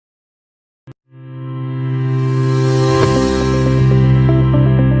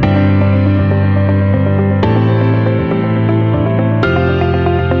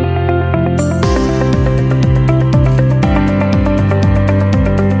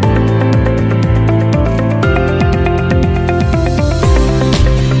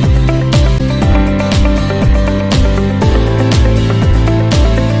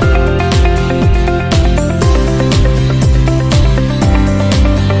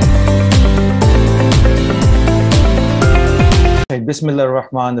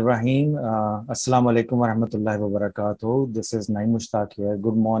Bismillahirrahmanirrahim. Assalamu alaikum wa rahmatullahi wa barakatuh. This is Naeem Mushtaq here.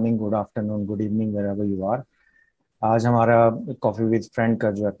 Good morning, good afternoon, good evening, wherever you are. आज हमारा coffee with friend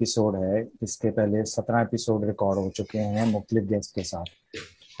का जो episode है, इसके पहले 17 episode record हो चुके हैं मुख्तलिफ गेस्ट के साथ.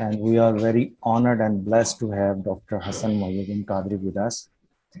 And we are very honoured and blessed to have doctor Hasan Mohiuddin Qadri with us.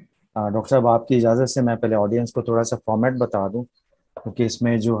 Doctor साहब, आपकी इजाज़त से मैं पहले ऑडियंस को थोड़ा सा फॉर्मेट बता दूं, क्योंकि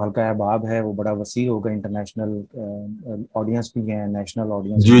इसमें जो हल्का अहबाब है वो बड़ा वसी होगा. इंटरनेशनल ऑडियंस भी है, नेशनल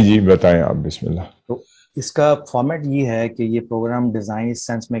ऑडियंस. जी बताएं आप. बिस्मिल्लाह. तो इसका फॉर्मेट ये है कि ये प्रोग्राम डिज़ाइन इस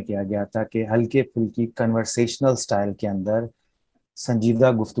सेंस में किया गया था कि हल्के फुल्की कन्वर्सेशनल स्टाइल के अंदर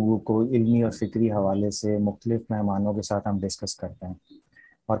संजीदा गुफ्तगू को इल्मी और फ़िक्री हवाले से मुख्तलिफ मेहमानों के साथ हम डिस्कस करते हैं.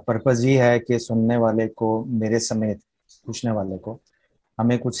 और पर्पज़ ये है कि सुनने वाले को, मेरे समेत पूछने वाले को,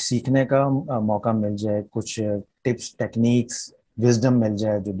 हमें कुछ सीखने का मौका मिल जाए, कुछ टिप्स, टेक्निक्स, विजडम मिल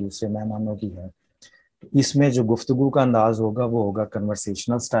जाए जो दूसरे मेहमानों की है. इसमें जो गुफ्तगू का अंदाज होगा वो होगा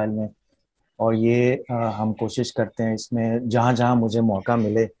कन्वर्सेशनल स्टाइल में. और ये हम कोशिश करते हैं इसमें जहाँ जहाँ मुझे मौका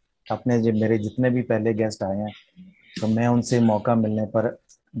मिले, अपने जो मेरे जितने भी पहले गेस्ट आए हैं, तो मैं उनसे मौका मिलने पर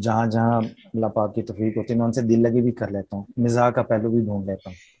जहाँ जहाँ अल्लाह पाक की तौफीक होती है मैं उनसे दिल लगी भी कर लेता हूँ, मिजाज का पहलू भी ढूंढ लेता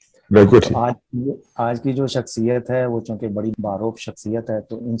हूँ. तो आज की जो शख्सियत है वो चूँकि बड़ी बारोब शख्सियत है,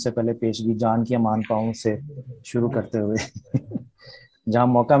 तो इनसे पहले पेशगी जान की अमान पाऊँ से शुरू करते हुए जहाँ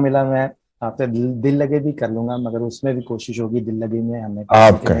मौका मिला मैं आपसे दिल लगे भी कर लूंगा, मगर उसमें भी कोशिश होगी दिल लगे में हमें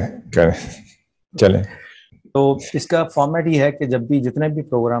आप करें. चलें. तो इसका फॉर्मेट ही है कि जब भी जितने भी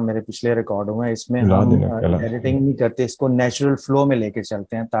प्रोग्राम मेरे पिछले रिकॉर्ड हुए हैं इसमें हम एडिटिंग नहीं करते, इसको नेचुरल फ्लो में लेके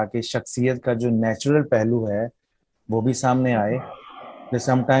चलते हैं ताकि शख्सियत का जो नेचुरल पहलू है वो भी सामने आए.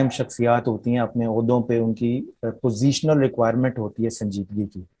 समटाइम शख्सियात होती हैं अपने ओहदों पे, उनकी पोजीशनल रिक्वायरमेंट होती है संजीदगी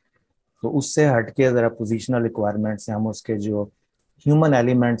की, तो उससे हटके ज़रा पोजीशनल रिक्वायरमेंट से हम उसके जो ह्यूमन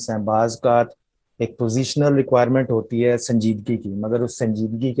एलिमेंट्स हैं, बाज़ का एक पोजीशनल रिक्वायरमेंट होती है संजीदगी की, मगर उस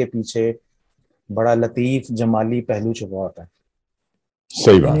संजीदगी के पीछे बड़ा लतीफ़ जमाली पहलू छुपा होता है.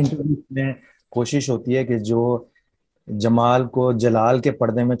 सही बात. इंटरव्यू में कोशिश होती है कि जो जमाल को जलाल के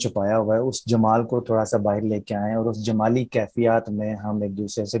पर्दे में छुपाया हुआ है उस जमाल को थोड़ा सा बाहर लेके आएँ और उस जमाली कैफियत में हम एक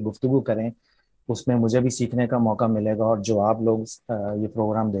दूसरे से गुफ्तगू करें. उसमें मुझे भी सीखने का मौका मिलेगा और जो आप लोग ये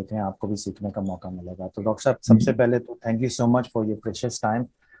प्रोग्राम देख रहे हैं आपको भी सीखने का मौका मिलेगा. तो डॉक्टर साहब, सबसे पहले तो thank you so much for your precious time.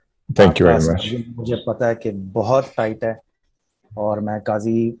 Thank you very much. मुझे पता है कि बहुत टाइट है और मैं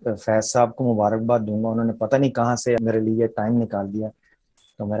काजी फैज साहब को मुबारकबाद दूंगा, उन्होंने पता नहीं कहाँ से मेरे लिए टाइम निकाल दिया,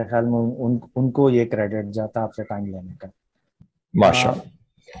 तो मेरे ख्याल में उनको ये क्रेडिट जाता आपसे टाइम लेने का.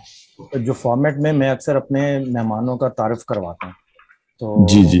 माशाअल्लाह. जो फॉर्मेट में मैं अक्सर अपने मेहमानों का तारुफ करवाता हूँ, तो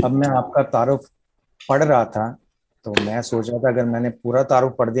जी. अब मैं आपका तारुफ पढ़ रहा था तो मैं सोच रहा था अगर मैंने पूरा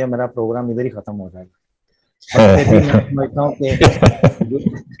तारुफ पढ़ दिया मेरा प्रोग्राम इधर ही खत्म हो जाएगा. मैं समझता हूँ कि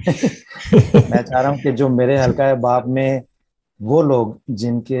मैं चाह रहा हूँ कि जो मेरे हल्का बाप में वो लोग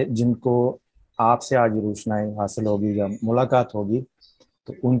जिनको आपसे आज रोशनाई हासिल होगी या मुलाकात होगी,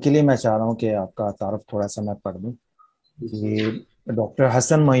 तो उनके लिए मैं चाह रहा हूँ कि आपका तारुफ थोड़ा सा मैं पढ़ दूँ. कि डॉक्टर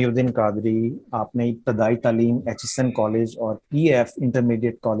हसन मोहिउद्दीन कादरी, आपने इब्तदाई तालीम HSN कॉलेज और PF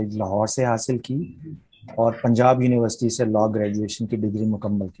इंटरमीडिएट कॉलेज लाहौर से हासिल की और पंजाब यूनिवर्सिटी से लॉ ग्रेजुएशन की डिग्री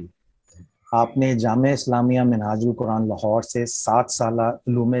मुकम्मल की. आपने जामे इस्लामिया मिनहाजुल-क़ुरआन लाहौर से 7 साला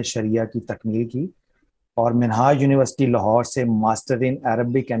उलूम शरिया की तकमील की और मिनहाज यूनिवर्सिटी लाहौर से master in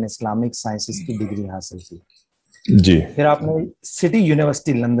Arabic and Islamic sciences की डिग्री हासिल की. जी. फिर आपने सिटी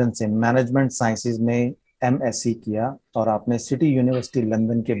यूनिवर्सिटी लंदन से मैनेजमेंट साइंसेज में MSc किया और आपने सिटी यूनिवर्सिटी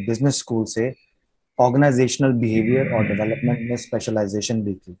लंदन के बिजनेस स्कूल से ऑर्गेनाइजेशनल बिहेवियर और डेवलपमेंट में स्पेशलाइजेशन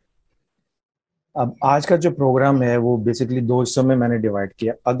भी की. अब आज का जो प्रोग्राम है वो बेसिकली 2 हिस्सों में मैंने डिवाइड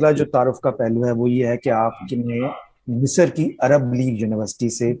किया. अगला जो तारुफ का पहलू है वो ये है कि आपने मिस्र की अरब लीग यूनिवर्सिटी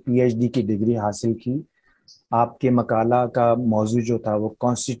से Ph.D की डिग्री हासिल की. आपके मकाला का मौजू जो था वो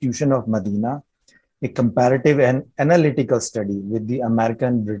constitution of Medina, a comparative and analytical study with the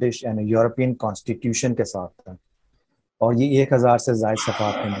American, British and European Constitution के साथ था और ये 1000 से ज़ायद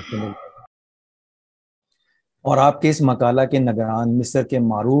सफ़हात पे मुश्तमिल है. और आपके इस मकाला के निगरान मिस्र के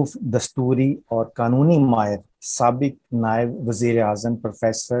मारूफ दस्तूरी और कानूनी माहिर साबिक नायब वज़ीर आज़म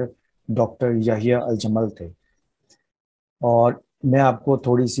प्रोफेसर डॉक्टर यहिया अल-जमल थे. और मैं आपको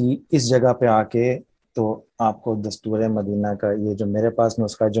थोड़ी सी इस जगह पे आके तो आपको दस्तूर मदीना का ये जो मेरे पास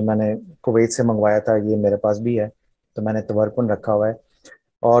नुस्खा जो मैंने कुवैत से मंगवाया था ये मेरे पास भी है, तो मैंने तवरकुन रखा हुआ है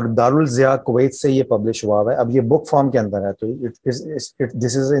और दारुल ज़िया कुवैत से ये पब्लिश हुआ हुआ है. अब ये बुक फॉर्म के अंदर है, तो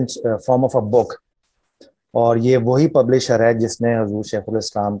this is in form of a book और ये वही पब्लिशर है जिसने हजूर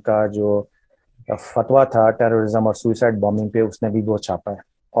शेख-ul-Islam का जो फतवा था टेररिज्म और सुसाइड बॉम्बिंग पे, उसने भी वो छापा है.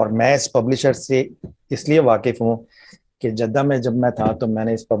 और मैं इस पब्लिशर से इसलिए वाकिफ़ हूँ कि जद्दा में जब मैं था तो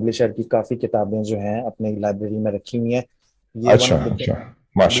मैंने इस पब्लिशर की काफ़ी किताबें जो हैं अपनी लाइब्रेरी में रखी हुई हैं یہ ون اچھا آف دا اچھا،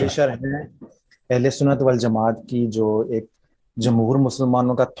 ماشاء پبلشر ہیں اہل سنت والجماعت کی. جو ایک جمہور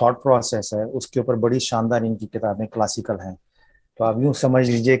مسلمانوں کا تھاٹ پروسیس ہے اس کے اوپر بڑی شاندار ان کی کتابیں کلاسیکل ہیں. تو آپ یوں سمجھ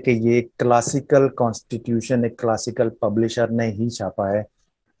لیجئے کہ یہ ایک کلاسیکل کانسٹیٹیوشن ایک کلاسیکل پبلشر نے ہی چھاپا ہے.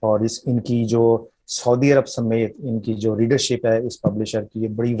 اور ان کی جو سعودی عرب سمیت ان کی جو ریڈرشپ ہے اس پبلشر کی، یہ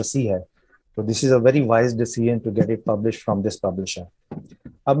بڑی وسیع ہے. تو دس از a very wise decision to get it publish from this publisher.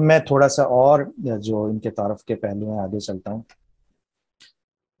 اب میں تھوڑا سا اور جو ان کے تعارف کے پہلو ہیں آگے چلتا ہوں.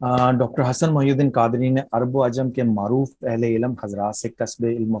 ڈاکٹر حسن محی الدین قادری نے عرب و عجم کے معروف اہل علم حضرات سے کسب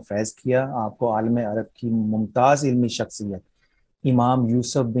علم و فیض کیا. آپ کو عالم عرب کی ممتاز علمی شخصیت امام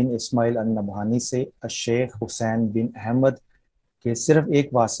یوسف بن اسماعیل النبہانی سے الشیخ حسین بن احمد کے صرف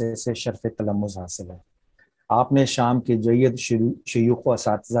ایک واسطے سے شرف تلمذ حاصل ہے. آپ نے شام کے جید شیوخ و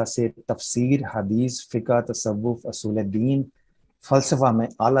اساتذہ سے تفسیر، حدیث، فقہ، تصوف، اصول دین، فلسفہ میں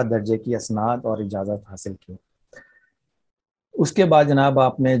اعلیٰ درجے کی اسناد اور اجازت حاصل کی. اس کے بعد جناب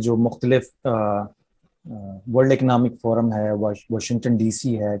آپ نے جو مختلف ورلڈ اکنامک فورم ہے، واشنگٹن ڈی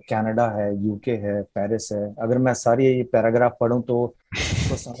سی ہے، کینیڈا ہے، یو کے ہے، پیرس ہے. اگر میں ساری یہ پیراگراف پڑھوں تو اس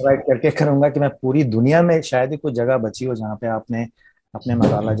کو سمرائز کر کے کروں گا کہ میں پوری دنیا میں شاید ہی کوئی جگہ بچی ہو جہاں پہ آپ نے اپنے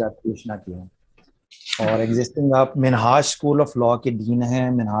مطالعہ جات پیش نہ کیا. اور ایگزسٹنگ آپ منہاج اسکول آف لاء کے ڈین ہیں،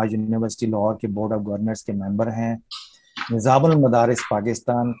 منہاج یونیورسٹی لاہور کے بورڈ آف گورنرز کے ممبر ہیں، نظام المدارس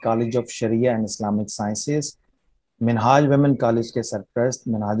Pakistan college of Shariah and Islamic sciences, Minhaj women college کے سرپرست،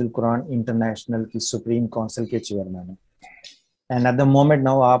 منہاج-ul-Qur'an انٹرنیشنل کی سپریم کونسل کے چیئرمین ہیں. And at the moment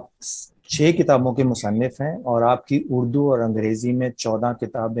now آپ 6 کتابوں کے مصنف ہیں اور آپ کی اردو اور انگریزی میں 14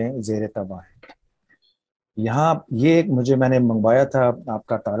 کتابیں زیر طبع ہیں. یہاں یہ میں نے منگوایا تھا آپ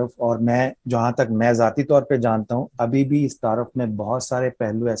کا تعارف، اور میں جہاں تک میں ذاتی طور پہ جانتا ہوں ابھی بھی اس تعارف میں بہت سارے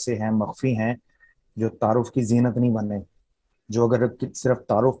پہلو ایسے ہیں مخفی ہیں جو تعارف کی زینت نہیں بنے، جو اگر صرف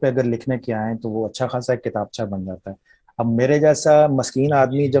تعارف پہ اگر لکھنے کے آئیں تو وہ اچھا خاصا ایک کتابچہ بن جاتا ہے. اب میرے جیسا مسکین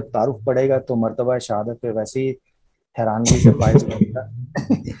آدمی جب تعارف پڑھے گا تو مرتبہ شہادت پہ ویسے ہی حیرانگی سے باعث بنے گا.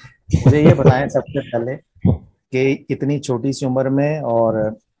 مجھے یہ بتائیں سب سے پہلے کہ اتنی چھوٹی سی عمر میں اور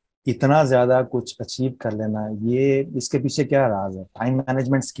اتنا زیادہ کچھ اچیو کر لینا، یہ اس کے پیچھے کیا راز ہے؟ ٹائم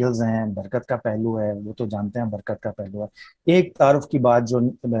مینجمنٹ سکلز ہیں، برکت کا پہلو ہے، وہ تو جانتے ہیں برکت کا پہلو ہے. ایک تعارف کی بات جو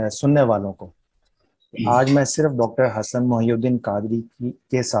سننے والوں کو، آج میں صرف ڈاکٹر حسن محی الدین قادری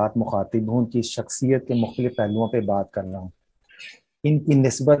کے ساتھ مخاطب ہوں کہ شخصیت کے مختلف پہلوؤں پہ بات کر رہا ہوں. ان کی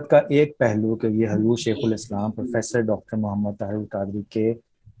نسبت کا ایک پہلو کہ یہ حضور شیخ-ال-اسلام پروفیسر ڈاکٹر محمد طاہر-ال-قادری کے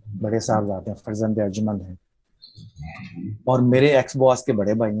بڑے صاحبزادے ہیں، فرزند ارجمند ہیں، اور میرے ایکس باس کے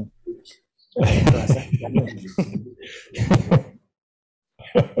بڑے بھائی ہیں.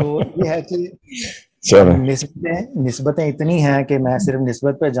 تو یہ ہے کہ نسبتیں اتنی ہیں کہ میں صرف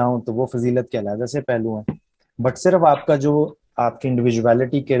نسبت پہ جاؤں تو وہ فضیلت کے علیحدہ سے پہلو ہیں. بٹ صرف آپ کا جو آپ کی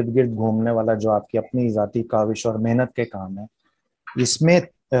انڈیویجویلٹی کے ارد گرد گھومنے والا جو آپ کی اپنی ذاتی کاوش اور محنت کے کام ہے، اس میں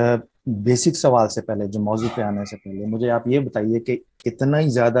بیسک سوال سے پہلے، جو موضوع پہ آنے سے پہلے مجھے آپ یہ بتائیے کہ اتنا ہی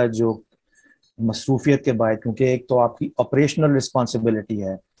زیادہ جو مصروفیت کے باعث، کیونکہ ایک تو آپ کی آپریشنل رسپانسبلٹی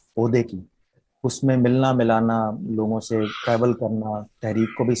ہے عہدے کی، اس میں ملنا ملانا، لوگوں سے ٹریول کرنا،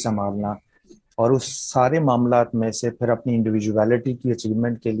 تحریک کو بھی سنبھالنا، اور اس سارے معاملات میں سے پھر اپنی انڈیویجویلٹی کی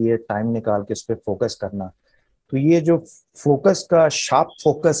اچیومنٹ کے لیے ٹائم نکال کے اس پہ فوکس کرنا. تو یہ جو فوکس کا شارپ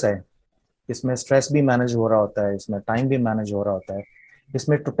فوکس ہے، اس میں سٹریس بھی مینج ہو رہا ہوتا ہے، اس میں ٹائم بھی مینج ہو رہا ہوتا ہے، اس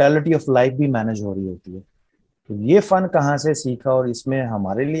میں ٹوٹیلٹی آف لائف بھی مینج ہو رہی ہوتی ہے. تو یہ فن کہاں سے سیکھا، اور اس میں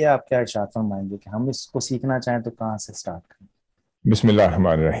ہمارے لیے آپ کیا ارشاد فرمائیں گے کہ ہم اس کو سیکھنا چاہیں تو کہاں سے سٹارٹ کریں؟ بسم اللہ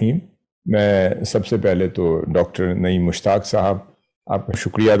الرحمن الرحیم. میں سب سے پہلے تو ڈاکٹر نعیم مشتاق صاحب آپ کا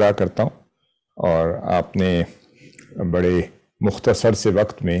شکریہ ادا کرتا ہوں، اور آپ نے بڑے مختصر سے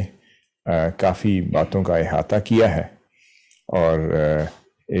وقت میں کافی باتوں کا احاطہ کیا ہے، اور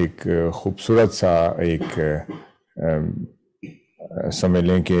ایک خوبصورت سا ایک سمجھ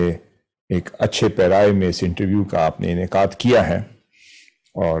لیں کہ ایک اچھے پیرائے میں اس انٹرویو کا آپ نے انعقاد کیا ہے،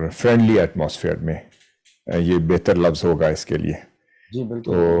 اور فرینڈلی ایٹماسفیئر میں، یہ بہتر لفظ ہوگا اس کے لیے. جی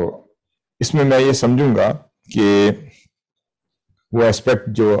بالکل. تو اس میں یہ سمجھوں گا کہ وہ اسپیکٹ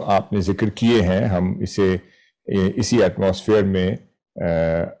جو آپ نے ذکر کیے ہیں، ہم اسے اسی ایٹماسفیئر میں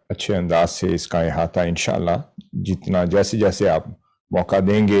اچھے انداز سے اس کا احاطہ انشاءاللہ جتنا جیسے آپ موقع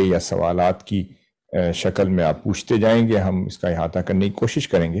دیں گے یا سوالات کی شکل میں آپ پوچھتے جائیں گے، ہم اس کا احاطہ کرنے کی کوشش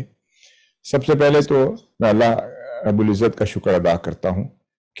کریں گے. سب سے پہلے تو میں اللہ رب العزت کا شکر ادا کرتا ہوں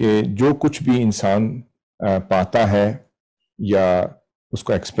کہ جو کچھ بھی انسان پاتا ہے یا اس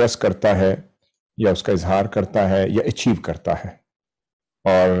کو ایکسپریس کرتا ہے یا اس کا اظہار کرتا ہے یا اچیو کرتا ہے،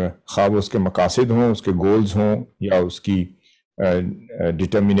 اور خواہ وہ اس کے مقاصد ہوں، اس کے گولز ہوں، یا اس کی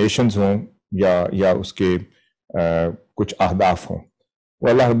ڈٹرمینیشنز ہوں، یا اس کے کچھ اہداف ہوں، وہ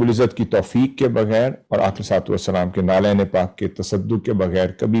اللہ رب العزت کی توفیق کے بغیر اور آقا صلی اللہ علیہ وسلم کے نالین پاک کے تصدق کے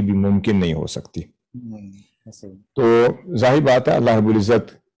بغیر کبھی بھی ممکن نہیں ہو سکتی۔ تو ظاہر بات ہے اللہ رب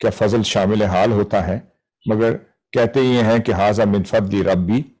العزت کا فضل شامل حال ہوتا ہے، مگر کہتے یہ ہیں کہ ھذا من فضل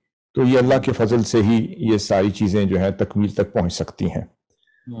ربی، تو یہ اللہ کے فضل سے ہی یہ ساری چیزیں جو ہیں تکمیل تک پہنچ سکتی ہیں۔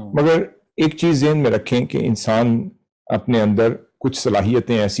 مگر ایک چیز ذہن میں رکھیں کہ انسان اپنے اندر کچھ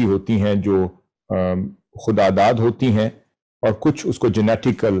صلاحیتیں ایسی ہوتی ہیں جو خدا داد ہوتی ہیں، اور کچھ اس کو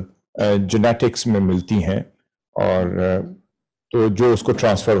جینیٹکس میں ملتی ہیں، اور تو جو اس کو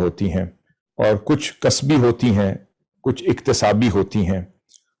ٹرانسفر ہوتی ہیں، اور کچھ کسبی ہوتی ہیں، کچھ اکتسابی ہوتی ہیں،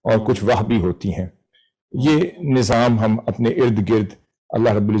 اور کچھ وہبی ہوتی ہیں۔ یہ نظام ہم اپنے ارد گرد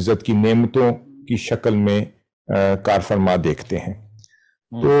اللہ رب العزت کی نعمتوں کی شکل میں کار فرما دیکھتے ہیں۔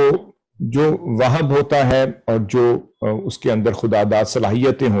 تو جو وہب ہوتا ہے اور جو اس کے اندر خدا داد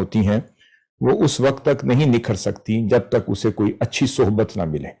صلاحیتیں ہوتی ہیں، وہ اس وقت تک نہیں نکھر سکتی جب تک اسے کوئی اچھی صحبت نہ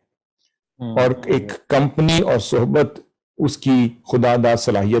ملے، اور ایک کمپنی اور صحبت اس کی خدا داد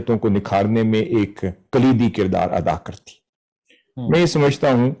صلاحیتوں کو نکھارنے میں ایک کلیدی کردار ادا کرتی۔ میں یہ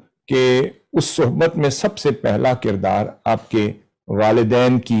سمجھتا ہوں کہ اس صحبت میں سب سے پہلا کردار آپ کے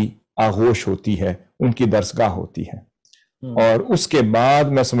والدین کی آغوش ہوتی ہے، ان کی درسگاہ ہوتی ہے، اور اس کے بعد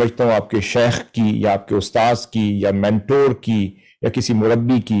میں سمجھتا ہوں آپ کے شیخ کی یا آپ کے استاذ کی یا مینٹور کی یا کسی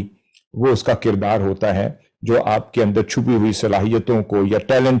مربی کی، وہ اس کا کردار ہوتا ہے جو آپ کے اندر چھپی ہوئی صلاحیتوں کو یا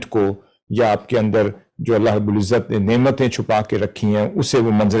ٹیلنٹ کو یا آپ کے اندر جو اللہ رب العزت نے نعمتیں چھپا کے رکھی ہیں اسے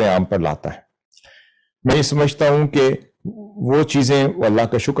وہ منظر عام پر لاتا ہے۔ میں یہ سمجھتا ہوں کہ وہ چیزیں وہ اللہ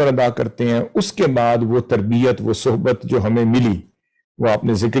کا شکر ادا کرتے ہیں، اس کے بعد وہ تربیت، وہ صحبت جو ہمیں ملی، وہ آپ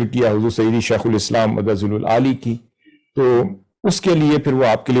نے ذکر کیا حضور سیدی شیخ-ال-اسلام مدظ-العالی کی، تو اس کے لیے پھر وہ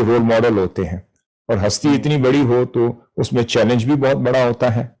آپ کے لیے رول ماڈل ہوتے ہیں، اور ہستی اتنی بڑی ہو تو اس میں چیلنج بھی بہت بڑا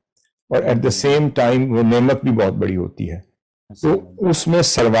ہوتا ہے، اور ایٹ دا سیم ٹائم وہ نعمت بھی بہت بڑی ہوتی ہے، تو اس میں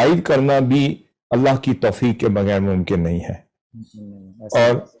سروائیو کرنا بھی اللہ کی توفیق کے بغیر ممکن نہیں ہے۔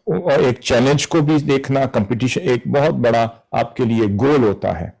 اور ایک چیلنج کو بھی دیکھنا، کمپٹیشن ایک بہت بڑا آپ کے لیے گول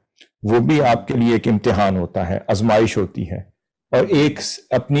ہوتا ہے، وہ بھی آپ کے لیے ایک امتحان ہوتا ہے، آزمائش ہوتی ہے، اور ایک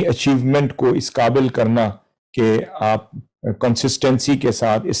اپنی اچیومنٹ کو اس قابل کرنا کہ آپ کنسسٹنسی کے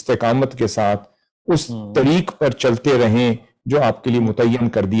ساتھ، استقامت کے ساتھ اس طریق پر چلتے رہیں جو آپ کے لیے متعین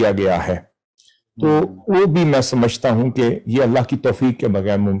کر دیا گیا ہے، تو وہ بھی میں سمجھتا ہوں کہ یہ اللہ کی توفیق کے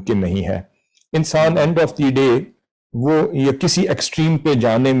بغیر ممکن نہیں ہے۔ انسان اینڈ آف دی ڈے وہ یہ کسی ایکسٹریم پہ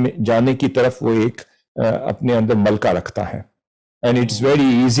جانے کی طرف وہ ایک اپنے اندر ملکہ رکھتا ہے، and it's very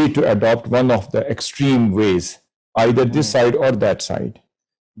easy to adapt one of the extreme ways either this side اور دیٹ سائڈ۔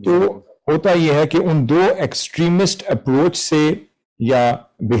 تو ہوتا یہ ہے کہ ان دو ایکسٹریمسٹ اپروچ سے یا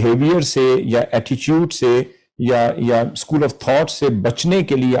بیہیویئر سے یا ایٹیچیوڈ سے یا اسکول آف تھاٹ سے بچنے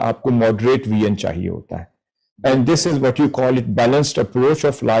کے لیے آپ کو ماڈریٹ ویژن چاہیے ہوتا ہے، and this is what you call it balanced approach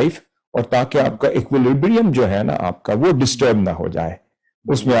of life, اور تاکہ آپ کا ایکویلیبریم جو ہے نا آپ کا وہ ڈسٹرب نہ ہو جائے،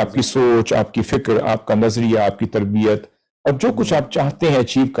 اس میں آپ کی سوچ، آپ کی فکر، آپ کا نظریہ، آپ کی تربیت اور جو کچھ آپ چاہتے ہیں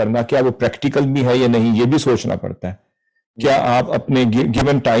اچیو کرنا، کیا وہ پریکٹیکل بھی ہے یا نہیں، یہ بھی سوچنا پڑتا ہے۔ کیا آپ اپنے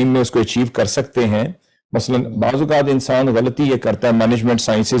گیون ٹائم میں اس کو اچیو کر سکتے ہیں؟ مثلا بعض اوقات انسان غلطی یہ کرتا ہے، مینجمنٹ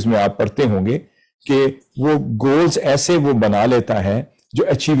سائنسز میں آپ پڑھتے ہوں گے کہ وہ گولز ایسے وہ بنا لیتا ہے جو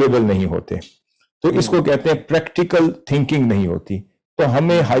اچیویبل نہیں ہوتے، تو اس کو کہتے ہیں پریکٹیکل تھنکنگ نہیں ہوتی۔ تو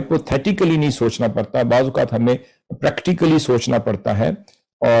ہمیں ہائپوتھیٹیکلی نہیں سوچنا پڑتا، بعض اوقات ہمیں پریکٹیکلی سوچنا پڑتا ہے،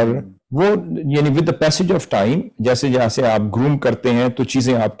 اور وہ یعنی with the passage of time جیسے جیسے آپ گروم کرتے ہیں تو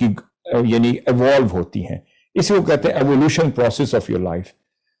چیزیں آپ کی یعنی ایوالو ہوتی ہیں، اسی کو کہتے ہیں evolution process of your life.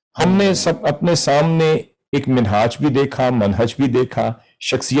 ہم نے سب اپنے سامنے ایک منہاج بھی دیکھا، منہج بھی دیکھا،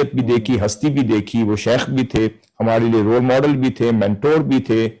 شخصیت بھی دیکھی، ہستی بھی دیکھی، وہ شیخ بھی تھے، ہمارے لیے رول ماڈل بھی تھے، مینٹور بھی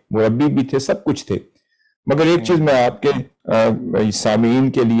تھے، مربی بھی تھے، سب کچھ تھے۔ مگر ایک چیز میں آپ کے سامعین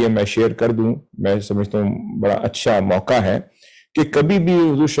کے لیے میں شیئر کر دوں، میں سمجھتا ہوں بڑا اچھا موقع ہے کہ کبھی بھی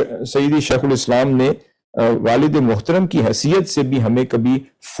حضور سیدی شیخ-ال-اسلام نے والد محترم کی حیثیت سے بھی ہمیں کبھی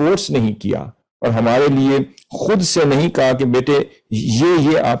فورس نہیں کیا، اور ہمارے لیے خود سے نہیں کہا کہ بیٹے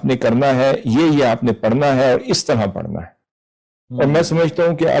یہ آپ نے کرنا ہے، یہ آپ نے پڑھنا ہے اور اس طرح پڑھنا ہے۔ اور میں سمجھتا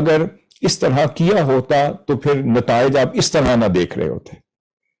ہوں کہ اگر اس طرح کیا ہوتا تو پھر نتائج آپ اس طرح نہ دیکھ رہے ہوتے۔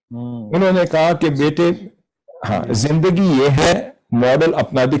 انہوں نے کہا کہ بیٹے ہاں زندگی یہ ہے، ماڈل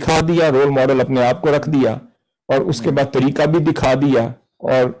اپنا دکھا دیا، رول ماڈل اپنے آپ کو رکھ دیا، اور اس کے بعد طریقہ بھی دکھا دیا،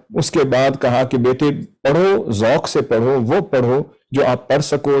 اور اس کے بعد کہا کہ بیٹے پڑھو، ذوق سے پڑھو، وہ پڑھو جو آپ پڑھ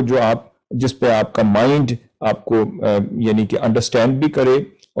سکو، جس پہ آپ کا مائنڈ آپ کو یعنی کہ انڈرسٹینڈ بھی کرے،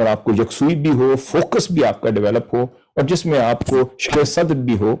 اور آپ کو یکسوئی بھی ہو، فوکس بھی آپ کا ڈیولپ ہو، اور جس میں آپ کو شرح صدر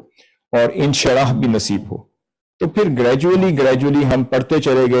بھی ہو اور انشراح بھی نصیب ہو۔ تو پھر گریجولی ہم پڑھتے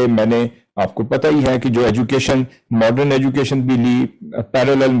چلے گئے۔ میں نے آپ کو پتہ ہی ہے کہ جو ایجوکیشن ماڈرن ایجوکیشن بھی لی،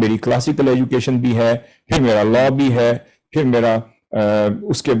 پیرالل میری کلاسیکل ایجوکیشن بھی ہے، پھر میرا لا بھی ہے، پھر میرا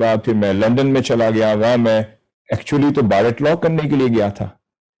اس کے بعد پھر میں لندن میں چلا گیا، وہاں میں ایکچولی تو بارٹ لا کرنے کے لیے گیا تھا،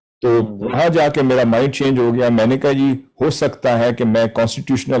 تو وہاں جا کے میرا مائنڈ چینج ہو گیا. میں نے کہا جی ہو سکتا ہے کہ میں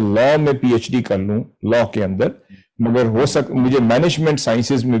کانسٹیٹیوشنل لا میں پی ایچ ڈی کر لوں، لا کے اندر، مگر مجھے مینجمنٹ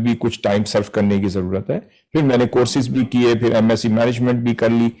سائنسز میں بھی کچھ ٹائم سرو کرنے کی ضرورت ہے. پھر میں نے کورسز بھی کیے، پھر ایم ایس سی مینجمنٹ بھی کر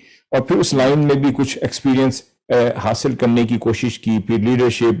لی، اور پھر اس لائن میں بھی کچھ ایکسپیرینس حاصل کرنے کی کوشش کی. پھر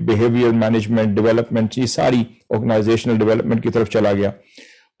لیڈرشپ، بیہیویئر مینجمنٹ، ڈیولپمنٹ، یہ ساری آرگنائزیشنل ڈیولپمنٹ کی طرف چلا گیا.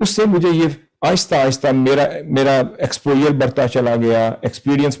 اس سے مجھے یہ آہستہ آہستہ میرا ایکسپوجر بڑھتا چلا گیا،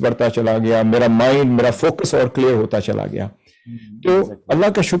 ایکسپیرینس بڑھتا چلا گیا، میرا مائنڈ، میرا فوکس اور کلیئر ہوتا چلا گیا. تو اللہ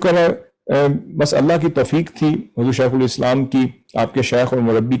کا شکر ہے، بس اللہ کی توفیق تھی، حضور شیخ الاسلام کی، آپ کے شیخ اور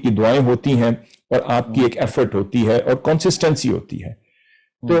مربی کی دعائیں ہوتی ہیں، اور آپ کی ایک ایفرٹ ہوتی ہے اور کنسسٹنسی ہوتی ہے.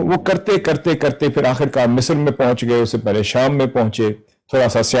 تو وہ کرتے کرتے کرتے پھر آخر کار مصر میں پہنچ گئے، اس سے پہلے شام میں پہنچے، تھوڑا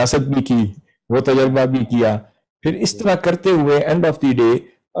سا سیاست بھی کی، وہ تجربہ بھی کیا. پھر اس طرح کرتے ہوئے اینڈ آف دی ڈے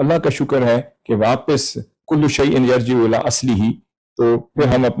اللہ کا شکر ہے کہ واپس کل شیء یرجع الی اصلہ. تو پھر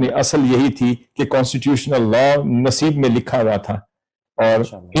ہم اپنی اصل یہی تھی کہ کانسٹیٹیوشنل لا نصیب میں لکھا ہوا تھا،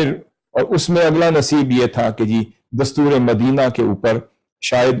 اور اس میں اگلا نصیب یہ تھا کہ جی دستور مدینہ کے اوپر،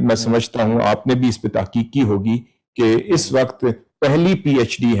 شاید میں سمجھتا ہوں آپ نے بھی اس پہ تحقیق کی ہوگی کہ اس وقت پہلی پی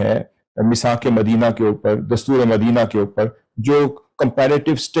ایچ ڈی ہے مساق مدینہ کے اوپر، دستور مدینہ کے اوپر، جو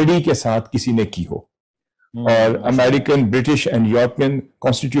کمپیریٹو اسٹڈی کے ساتھ کسی نے کی ہو، اور American, British and European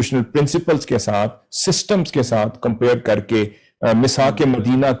constitutional principles کے ساتھ، سسٹمز کے ساتھ کمپیئر کر کے مساق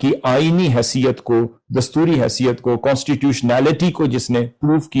مدینہ کی آئینی حیثیت کو، دستوری حیثیت کو، کانسٹیٹیوشنالٹی کو جس نے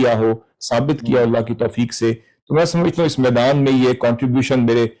پروف کیا ہو، ثابت کیا اللہ کی توفیق سے. تو میں سمجھتا ہوں اس میدان میں یہ کنٹریبیوشن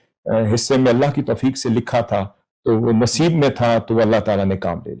میرے حصے میں اللہ کی توفیق سے لکھا تھا، تو وہ نصیب میں تھا، تو وہ اللہ تعالیٰ نے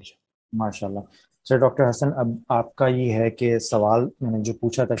کام لے لیا. ماشاءاللہ. سر ڈاکٹر حسن، اب آپ کا یہ ہے کہ سوال میں نے جو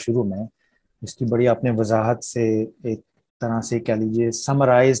پوچھا تھا شروع میں، اس کی بڑی آپ نے وضاحت سے، ایک طرح سے کہہ لیجیے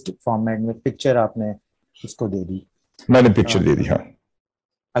سمرائزڈ فارمیٹ میں پکچر آپ نے اس کو دے دی. میں نے پکچر دے دی. ہاں،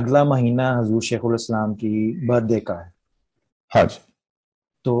 اگلا مہینہ حضور شیخ الاسلام کی برتھ ڈے کا ہے. ہاں جی.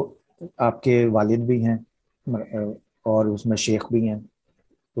 تو آپ کے والد بھی ہیں اور اس میں شیخ بھی ہیں،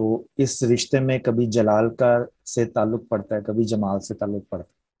 تو اس رشتے میں کبھی جلال کا سے تعلق پڑتا ہے، کبھی جمال سے تعلق پڑتا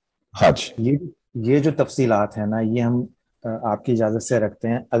ہے. ہاں جی. یہ جو تفصیلات ہیں نا، یہ ہم آپ کی اجازت سے رکھتے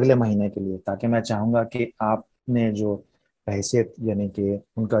ہیں اگلے مہینے کے لیے، تاکہ میں چاہوں گا کہ آپ نے جو حیثیت، یعنی کہ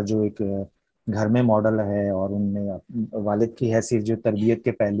ان کا جو ایک گھر میں ماڈل ہے، اور ان میں والد کی حیثیت جو تربیت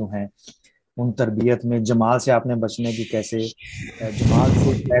کے پہلو ہیں، ان تربیت میں جمال سے آپ نے بچنے کی کیسے، جمال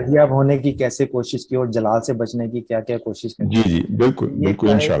سے فیضیاب ہونے کی کیسے کوشش کی، اور جلال سے بچنے کی کیا کیا کوشش کی. جی جی بالکل بالکل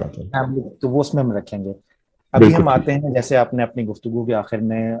انشاءاللہ. تو وہ اس میں ہم رکھیں گے. ابھی ہم آتے ہیں، جیسے آپ نے اپنی گفتگو کے آخر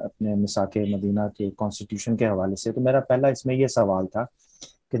میں اپنے مساق مدینہ کے کانسٹیٹیوشن کے حوالے سے، تو میرا پہلا اس میں یہ سوال تھا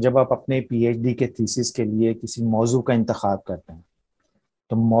کہ جب آپ اپنے پی ایچ ڈی کے تھیسس کے لیے کسی موضوع کا انتخاب کرتے ہیں،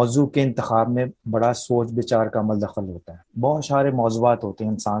 تو موضوع کے انتخاب میں بڑا سوچ بچار کا عمل دخل ہوتا ہے. بہت سارے موضوعات ہوتے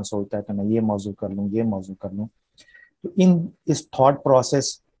ہیں، انسان سوچتا ہے کہ میں یہ موضوع کر لوں، یہ موضوع کر لوں. تو اس تھاٹ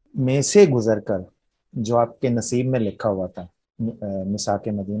پروسیس میں سے گزر کر جو آپ کے نصیب میں لکھا ہوا تھا، مساق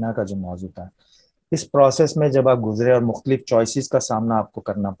مدینہ کا جو موضوع تھا، اس پروسیس میں جب آپ گزرے اور مختلف چوائسز کا سامنا آپ کو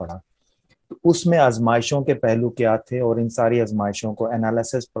کرنا پڑا، تو اس میں آزمائشوں کے پہلو کیا تھے، اور ان ساری آزمائشوں کو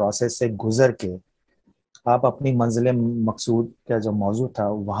انالیسس پروسیس سے گزر کے آپ اپنی منزل مقصود کا جو موضوع تھا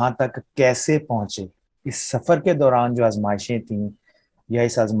وہاں تک کیسے پہنچے؟ اس سفر کے دوران جو آزمائشیں تھیں، یا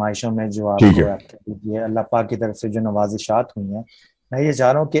اس آزمائشوں میں جو آپ کو اللہ پاک کی طرف سے جو نوازشات ہوئی ہیں، میں یہ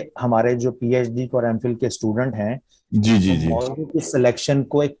چاہ رہا ہوں کہ ہمارے جو پی ایچ ڈی اور ایم فل کے اسٹوڈنٹ ہیں، موضوع کی سلیکشن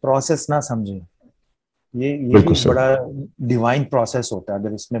کو ایک پروسیس نہ سمجھیں. یہ بھی بڑا ڈیوائن پروسیس ہوتا ہے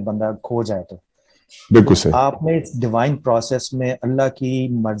اگر اس میں بندہ کھو جائے تو. بالکل صحیح. آپ نے اس ڈیوائن پروسیس میں اللہ کی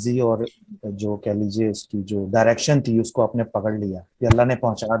مرضی اور جو کہہ لیجیے اس کی جو ڈائریکشن تھی اس کو آپ نے پکڑ لیا، یا اللہ نے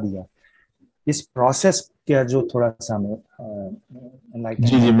پہنچا دیا. اس پروسیس کیا جو تھوڑا سا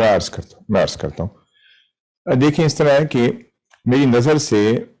جی میں عرض کرتا ہوں. دیکھیں اس طرح ہے کہ میری نظر سے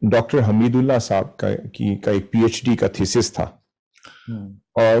ڈاکٹر حمید اللہ صاحب کا ایک پی ایچ ڈی کا تھیسس تھا،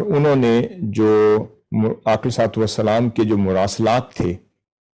 اور انہوں نے جو آقا صاحب والسلام کے جو مراسلات تھے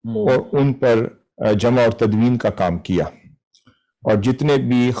اور ان پر جمع اور تدوین کا کام کیا، اور جتنے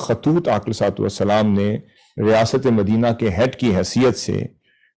بھی خطوط آقا صاحب والسلام نے ریاست مدینہ کے ہیڈ کی حیثیت سے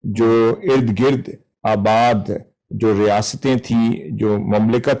جو ارد گرد آباد جو ریاستیں تھیں، جو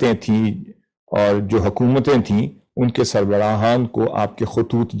مملکتیں تھیں اور جو حکومتیں تھیں، ان کے سربراہان کو آپ کے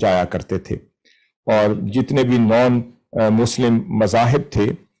خطوط جایا کرتے تھے، اور جتنے بھی نان مسلم مذاہب تھے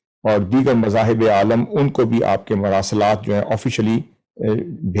اور دیگر مذاہب عالم، ان کو بھی آپ کے مراسلات جو ہیں آفیشلی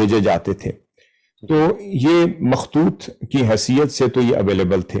بھیجے جاتے تھے. تو یہ مخطوط کی حیثیت سے تو یہ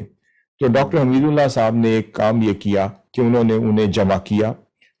اویلیبل تھے. تو ڈاکٹر حمید اللہ صاحب نے ایک کام یہ کیا کہ انہوں نے انہیں جمع کیا,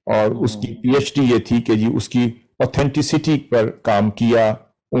 اور اس کی PhD یہ تھی کہ جی اس کی اوتھینٹسٹی پر کام کیا,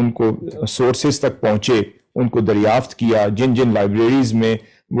 ان کو سورسز تک پہنچے, ان کو دریافت کیا, جن جن لائبریریز میں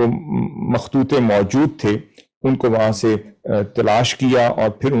وہ مخطوطے موجود تھے ان کو وہاں سے تلاش کیا, اور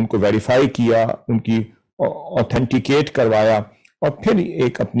پھر ان کو ویریفائی کیا, ان کی اوتھینٹیکیٹ کروایا, اور پھر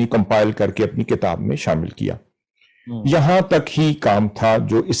ایک اپنی کمپائل کر کے اپنی کتاب میں شامل کیا. یہاں تک ہی کام تھا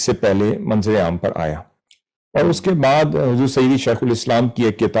جو اس سے پہلے منظر عام پر آیا. اور اس کے بعد حضور سیدی شیخ-ال-اسلام کی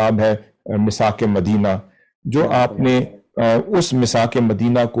ایک کتاب ہے مساق مدینہ, جو آپ نے اس مساق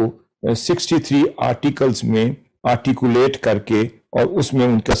مدینہ کو 63 آرٹیکلز میں آرٹیکولیٹ کر کے, اور اس میں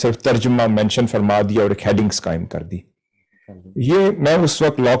ان کا صرف ترجمہ مینشن فرما دیا اور ایک ہیڈنگز قائم کر دی. یہ میں اس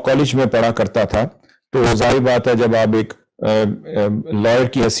وقت لاء کالج میں پڑھا کرتا تھا, تو ظاہر بات ہے جب آپ ایک لائر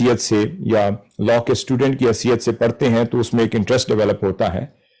کی حیثیت سے یا لاء کے اسٹوڈنٹ کی حیثیت سے پڑھتے ہیں تو اس میں ایک انٹرسٹ ڈیولپ ہوتا ہے.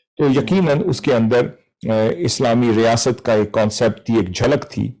 تو یقیناً اس کے اندر اسلامی ریاست کا ایک کانسیپٹ تھی, ایک جھلک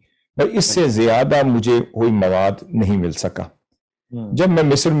تھی, پر اس سے زیادہ مجھے کوئی مواد نہیں مل سکا. جب میں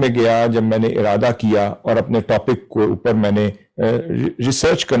مصر میں گیا, جب میں نے ارادہ کیا اور اپنے ٹاپک کو اوپر میں نے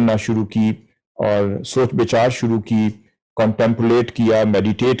ریسرچ کرنا شروع کی اور سوچ بچار شروع کی, کنٹمپلیٹ کیا,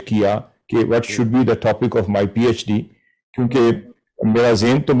 میڈیٹیٹ کیا کہ what should be the topic of my PhD, کیونکہ میرا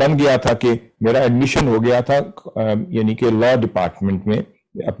ذہن تو بن گیا تھا کہ میرا ایڈمیشن ہو گیا تھا یعنی کہ لاء ڈپارٹمنٹ میں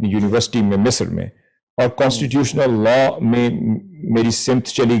اپنی یونیورسٹی میں مصر میں, اور کانسٹیٹیوشنل لاء میں میری سمت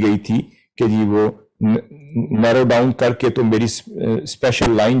چلی گئی تھی کہ جی وہ نیرو ڈاؤن کر کے تو میری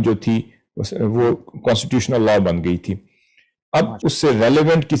اسپیشل لائن جو تھی وہ کانسٹیٹیوشنل لاء بن گئی تھی. اب اس سے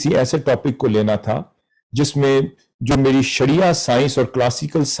ریلیونٹ کسی ایسے ٹاپک کو لینا تھا جس میں جو میری شریعہ سائنس اور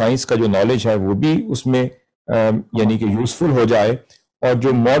کلاسیکل سائنس کا جو نالج ہے وہ بھی اس میں یعنی کہ یوزفل ہو جائے, اور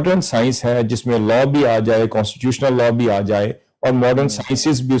جو ماڈرن سائنس ہے جس میں لاء بھی آ جائے, کانسٹیٹیوشنل لاء بھی آ جائے, اور ماڈرن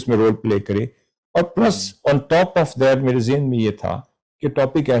سائنسز بھی اس میں رول پلے کرے. اور plus on top of that میرے ذہن میں یہ تھا کہ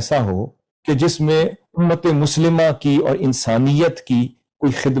ٹاپک ایسا ہو کہ جس میں امت مسلمہ کی اور انسانیت کی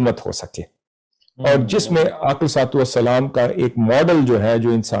کوئی خدمت ہو سکے, اور جس میں آقا صلی والسلام کا ایک ماڈل جو ہے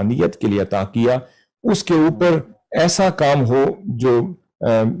جو انسانیت کے لیے عطا کیا, اس کے اوپر ایسا کام ہو جو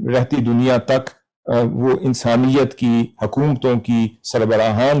رہتی دنیا تک وہ انسانیت کی, حکومتوں کی,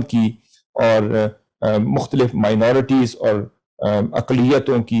 سربراہان کی اور مختلف مائنورٹیز اور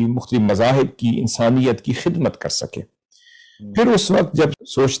اقلیتوں کی, مختلف مذاہب کی انسانیت کی خدمت کر سکے. پھر اس وقت جب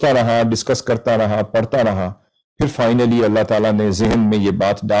سوچتا رہا, ڈسکس کرتا رہا, پڑھتا رہا, پھر فائنلی اللہ تعالیٰ نے ذہن میں یہ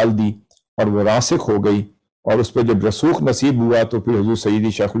بات ڈال دی اور وہ راسخ ہو گئی, اور اس پہ جب رسوخ نصیب ہوا تو پھر حضور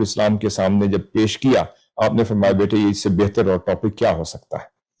سیدی شیخ-ال-اسلام کے سامنے جب پیش کیا, آپ نے فرمایا بیٹے یہ اس سے بہتر اور ٹاپک کیا ہو سکتا ہے.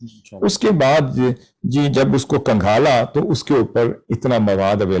 اس کے بعد جی جب اس کو کنگھالا تو اس کے اوپر اتنا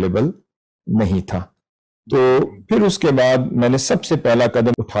مواد اویلیبل نہیں تھا. تو پھر اس کے بعد میں نے سب سے پہلا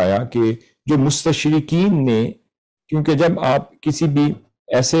قدم اٹھایا کہ جو مستشرقین نے, کیونکہ جب آپ کسی بھی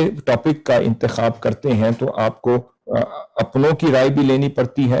ایسے ٹاپک کا انتخاب کرتے ہیں تو آپ کو اپنوں کی رائے بھی لینی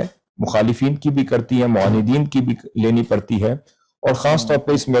پڑتی ہے, مخالفین کی بھی کرتی ہے, معاندین کی بھی لینی پڑتی ہے, اور خاص طور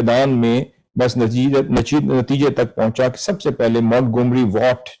پہ اس میدان میں بس نتیجے تک پہنچا کہ سب سے پہلے مونٹگومری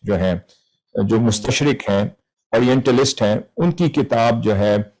واٹ جو ہیں, جو مستشرق ہیں, اورینٹلسٹ ہیں, ان کی کتاب جو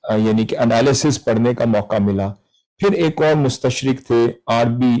ہے یعنی کہ انالیسس پڑھنے کا موقع ملا. پھر ایک اور مستشرق تھے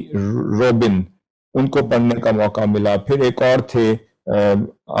RB روبن, ان کو پڑھنے کا موقع ملا. پھر ایک اور تھے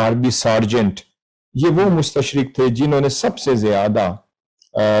RB سارجنٹ, یہ وہ مستشرق تھے جنہوں نے سب سے زیادہ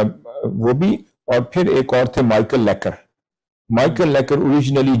وہ بھی, اور پھر ایک اور تھے مائیکل لیکر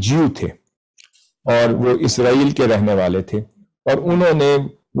اوریجنلی جیو تھے اور وہ اسرائیل کے رہنے والے تھے, اور انہوں نے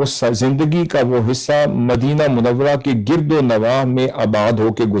وہ زندگی کا وہ حصہ مدینہ منورہ کے گرد و نواح میں آباد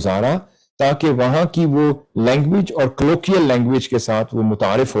ہو کے گزارا تاکہ وہاں کی وہ لینگویج اور کلوکیل لینگویج کے ساتھ وہ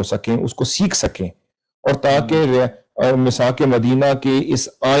متعارف ہو سکیں, اس کو سیکھ سکیں, اور تاکہ مساق مدینہ کے اس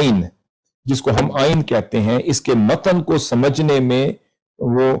آئین جس کو ہم آئین کہتے ہیں, اس کے متن کو سمجھنے میں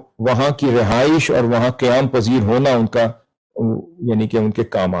وہ وہاں کی رہائش اور وہاں قیام پذیر ہونا ان کا یعنی کہ ان کے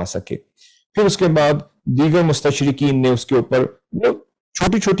کام آ سکے. پھر اس کے بعد دیگر مستشرقین نے اس کے اوپر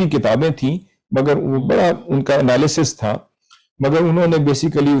چھوٹی چھوٹی کتابیں تھیں مگر وہ بڑا ان کا انالیسس تھا, مگر انہوں نے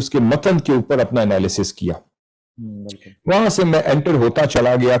بیسیکلی اس کے متن کے اوپر اپنا انالیسس کیا. وہاں سے میں انٹر ہوتا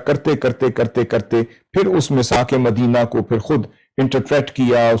چلا گیا, کرتے کرتے کرتے کرتے پھر اس مساق مدینہ کو پھر خود انٹرپریٹ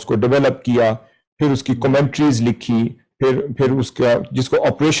کیا, اس کو ڈیولپ کیا, پھر اس کی کومنٹریز لکھی, پھر اس کا جس کو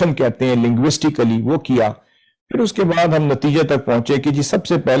آپریشن کہتے ہیں لنگوسٹیکلی وہ کیا. پھر اس کے بعد ہم نتیجے تک پہنچے کہ جی سب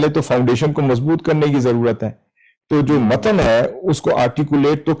سے پہلے تو فاؤنڈیشن کو مضبوط کرنے کی ضرورت ہے, تو جو متن ہے اس کو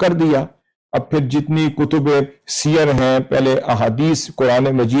آرٹیکولیٹ تو کر دیا, اب پھر جتنی کتب سیر ہیں، پہلے احادیث،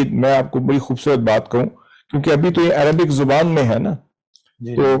 قرآن مجید، میں آپ کو بڑی خوبصورت بات کہوں کیونکہ ابھی تو یہ عربک زبان میں ہے نا،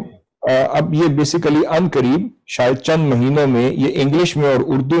 تو اب یہ بیسیکلی ان قریب شاید چند مہینوں میں یہ انگلش میں اور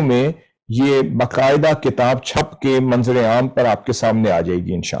اردو میں یہ باقاعدہ کتاب چھپ کے منظر عام پر آپ کے سامنے آ جائے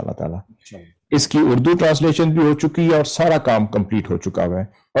گی انشاءاللہ تعالی۔ اس کی اردو ٹرانسلیشن بھی ہو چکی ہے اور سارا کام کمپلیٹ ہو چکا ہوا ہے،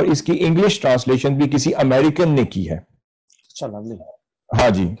 اور اس کی انگلش ٹرانسلیشن بھی کسی امریکن نے کی ہے، ہاں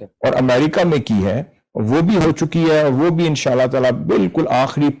جی، اور امریکہ میں کی ہے، وہ بھی ہو چکی ہے، اور وہ بھی انشاءاللہ تعالی بالکل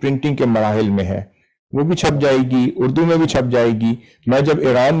آخری پرنٹنگ کے مراحل میں ہے، وہ بھی چھپ جائے گی، اردو میں بھی چھپ جائے گی۔ میں جب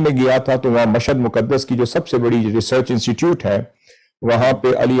ایران میں گیا تھا تو وہاں مشہد مقدس کی جو سب سے بڑی ریسرچ انسٹیٹیوٹ ہے، وہاں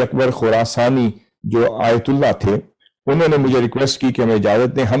پہ علی اکبر خراسانی جو آیت اللہ تھے، انہوں نے مجھے ریکویسٹ کی کہ ہمیں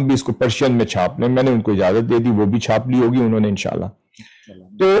اجازت دیں ہم بھی اس کو پرشین میں چھاپ لیں، میں نے ان کو اجازت دے دی، وہ بھی چھاپ لی ہوگی انہوں نے انشاءاللہ۔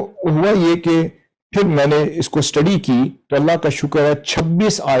 تو ہوا یہ کہ پھر میں نے اس کو سٹڈی کی تو اللہ کا شکر ہے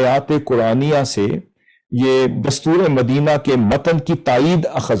 26 آیات قرآنیہ سے یہ دستور مدینہ کے متن کی تائید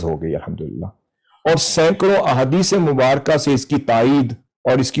اخذ ہو گئی الحمدللہ، اور سینکڑوں احادیث مبارکہ سے اس کی تائید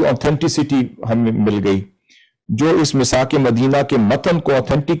اور اس کی اوتھینٹسٹی ہمیں مل گئی۔ جو اس مساق مدینہ کے متن کو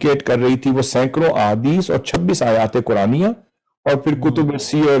اوتھینٹیکیٹ کر رہی تھی وہ سینکڑوں احادیث اور 26 آیات قرآنیہ، اور پھر کتب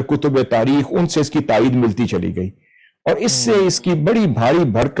سیر، کتب تاریخ، ان سے اس کی تائید ملتی چلی گئی، اور اس سے اس کی بڑی بھاری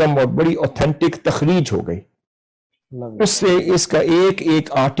بھرکم اور بڑی اوتھینٹک تخریج ہو گئی۔ اس سے اس کا ایک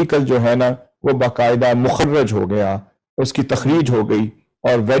ایک آرٹیکل جو ہے نا وہ باقاعدہ مخرج ہو گیا، اس کی تخریج ہو گئی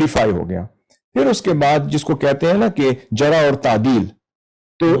اور ویریفائی ہو گیا۔ پھر اس کے بعد جس کو کہتے ہیں نا کہ جرح اور تعدیل،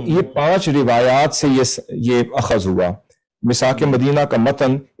 تو یہ 5 روایات سے یہ اخذ ہوا۔ مساق مدینہ کا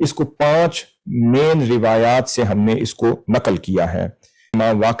متن، اس کو 5 مین روایات سے ہم نے اس کو نقل کیا ہے،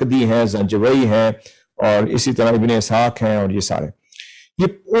 امام واقدی ہیں، زنجوی ہیں، اور اسی طرح ابن اسحاق ہیں، اور یہ سارے،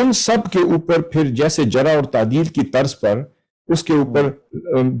 یہ ان سب کے اوپر پھر جیسے جرح اور تعدیل کی طرز پر اس کے اوپر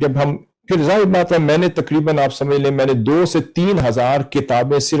جب ہم پھر ظاہر بات ہے میں نے تقریباً آپ سمجھ لیں میں نے 2 سے 3 ہزار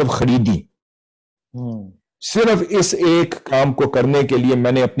کتابیں صرف خریدی، صرف اس ایک کام کو کرنے کے لیے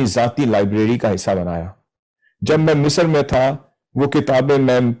میں نے اپنی ذاتی لائبریری کا حصہ بنایا۔ جب میں مصر میں تھا وہ کتابیں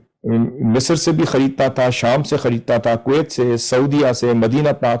میں مصر سے بھی خریدتا تھا، شام سے خریدتا تھا، کویت سے، سعودیہ سے، مدینہ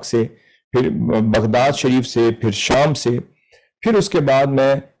پاک سے، پھر بغداد شریف سے، پھر شام سے، پھر اس کے بعد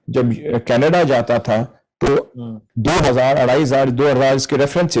میں جب کینیڈا جاتا تھا تو 2000 2500 اس کے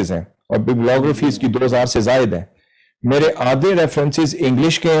ریفرنسز ہیں، اور ببلیوگرافی اس کی 2000 سے زائد ہے۔ میرے آدھے ریفرنسز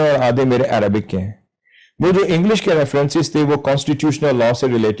انگلش کے ہیں اور آدھے میرے عربک کے ہیں۔ وہ جو انگلش کے ریفرنسز تھے وہ کانسٹیٹیوشنل لا سے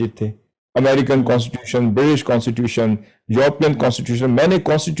ریلیٹڈ تھے، American constitution, British constitution, European constitution. میں نے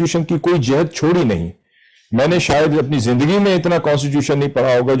کانسٹیٹیوشن کی کوئی جہت چھوڑی نہیں، میں نے شاید اپنی زندگی میں اتنا کانسٹیٹیوشن نہیں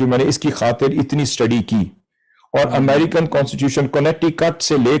پڑھا ہوگا جو میں نے اس کی خاطر اتنی سٹڈی کی۔ اور امریکن کانسٹیٹیوشن کونیکٹیکٹ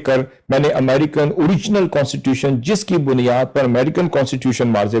سے لے کر میں نے امریکن اوریجنل کانسٹیٹیوشن جس کی بنیاد پر امریکن کانسٹیٹیوشن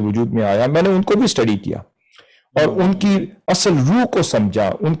مارز وجود میں آیا، میں نے ان کو بھی سٹڈی کیا اور ان کی اصل روح کو سمجھا،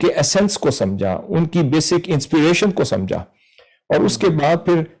 ان کے ایسنس کو سمجھا، ان کی بیسک انسپیریشن کو سمجھا۔ اور اس کے بعد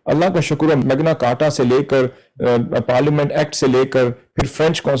پھر اللہ کا شکر ہے میگنا کارٹا سے لے کر پارلیمنٹ ایکٹ سے لے کر پھر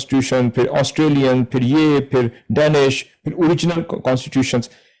فرینچ کانسٹیٹیوشن، پھر آسٹریلین، پھر ڈینش، پھر اوریجنل کانسٹیٹیوشنز،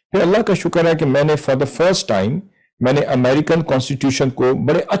 پھر اللہ کا شکر ہے کہ میں نے فار دا فرسٹ ٹائم میں نے امریکن کانسٹیٹیوشن کو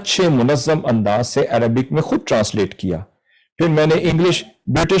بڑے اچھے منظم انداز سے عربک میں خود ٹرانسلیٹ کیا۔ پھر میں نے انگلش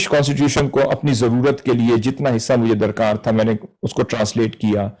برٹش کانسٹیٹیوشن کو اپنی ضرورت کے لیے جتنا حصہ مجھے درکار تھا میں نے اس کو ٹرانسلیٹ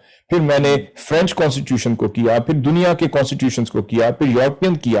کیا۔ پھر میں نے فرینچ کانسٹیٹیوشن کو کیا، پھر دنیا کے کانسٹیٹیوشنز کو کیا، پھر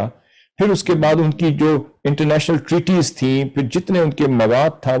یورپین کیا، پھر اس کے بعد ان کی جو انٹرنیشنل ٹریٹیز تھیں، پھر جتنے ان کے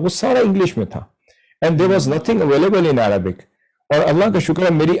مواد تھا وہ سارا انگلش میں تھا، and there was nothing available in Arabic. اور اللہ کا شکر ہے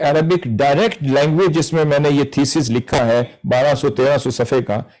میری عربک ڈائریکٹ لینگویج جس میں نے یہ تھیسس لکھا ہے 1200-1300 صفحے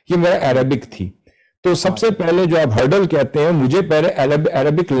کا، یہ میرا عربک تھی۔ تو سب سے پہلے جو آپ ہرڈل کہتے ہیں، مجھے پہلے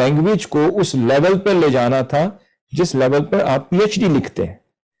عربک لینگویج کو اس لیول پر لے جانا تھا جس لیول پر آپ PhD لکھتے ہیں۔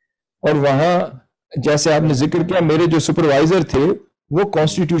 اور وہاں جیسے آپ نے ذکر کیا میرے جو سپروائزر تھے وہ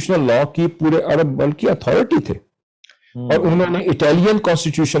کانسٹیٹیوشنل لا کی پورے عرب ملک کی اتھارٹی تھے، اور انہوں نے اٹالین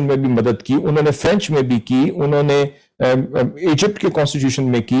کانسٹیٹیوشن میں بھی مدد کی، انہوں نے فرینچ میں بھی کی، انہوں نے ایجپٹ کے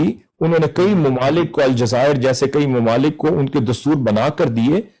کانسٹیٹیوشن میں کی، انہوں نے کئی ممالک کو، الجزائر جیسے کئی ممالک کو ان کے دستور بنا کر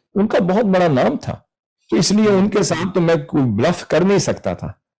دیے، ان کا بہت بڑا نام تھا، تو اس لیے ان کے ساتھ تو میں بلف کر نہیں سکتا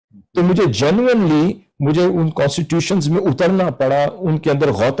تھا۔ تو مجھے جینوئنلی مجھے ان کانسٹیٹیوشنز میں اترنا پڑا، ان کے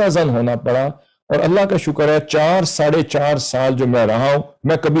اندر غوطہ زن ہونا پڑا، اور اللہ کا شکر ہے 4-4.5 سال جو میں رہا ہوں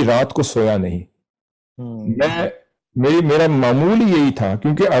میں کبھی رات کو سویا نہیں۔ میرا معمول ہی یہی تھا،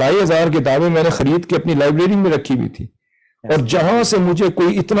 کیونکہ 2500 کتابیں میں نے خرید کے اپنی لائبریری میں رکھی ہوئی تھی، اور جہاں سے مجھے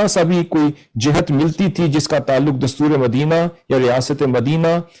کوئی اتنا سا بھی کوئی جہت ملتی تھی جس کا تعلق دستور مدینہ یا ریاست مدینہ،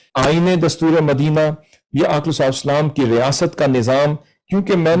 آئین دستور مدینہ یا آقا صلی اللہ علیہ وسلم کی ریاست کا نظام،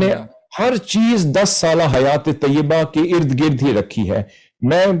 کیونکہ میں نے ہر چیز 10 سالہ حیات طیبہ کے ارد گرد ہی رکھی ہے.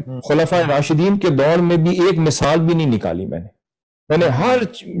 میں خلفائے راشدین کے دور میں بھی ایک مثال بھی نہیں نکالی. میں نے ہر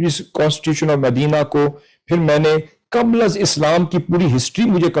کانسٹیٹیوشن آف مدینہ کو، پھر میں نے قبل از اسلام کی پوری ہسٹری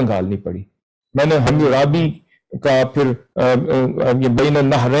مجھے کنگالنی پڑی. میں نے حمورابی کا، پھر بین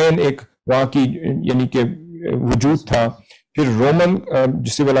النہرین ایک وہاں کی یعنی کہ وجود تھا، پھر رومن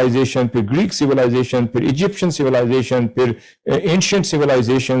سیولائزیشن، پھر گریک سیولائزیشن، پھر ایجپشن سیولائزیشن، پھر اینشینٹ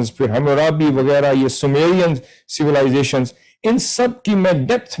سیولائزیشنز، پھر حمورابی وغیرہ، یہ سومیرین سیولائزیشنز، ان سب کی میں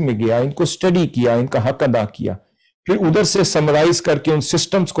ڈیپتھ میں گیا، ان کو اسٹڈی کیا، ان کا حق ادا کیا، پھر ادھر سے سمرائز کر کے ان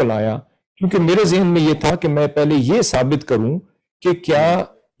سسٹمز کو لایا. کیونکہ میرے ذہن میں یہ تھا کہ میں پہلے یہ ثابت کروں کہ کیا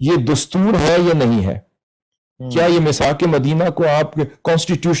یہ دستور ہے یا نہیں ہے، کیا یہ میثاق مدینہ کو آپ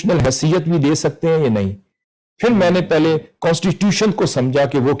کانسٹیٹیوشنل حیثیت بھی دے سکتے ہیں یا نہیں. پھر میں نے پہلے کانسٹیٹیوشن کو سمجھا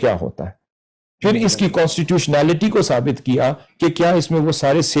کہ وہ کیا ہوتا ہے، پھر اس کی کانسٹیٹیوشنالٹی کو ثابت کیا کہ کیا اس میں وہ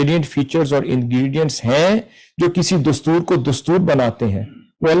سارے سیلینٹ فیچرز اور انگریڈینٹس ہیں جو کسی دستور کو دستور بناتے ہیں.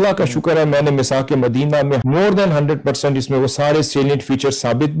 وہ اللہ کا شکر ہے، میں نے میثاق مدینہ میں مور دین 100% اس میں وہ سارے سیلینٹ فیچر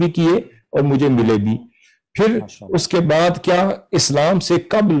ثابت بھی کیے اور مجھے ملے بھی. پھر اس کے بعد کیا اسلام سے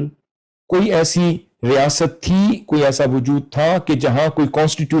قبل کوئی ایسی ریاست تھی، کوئی ایسا وجود تھا کہ جہاں کوئی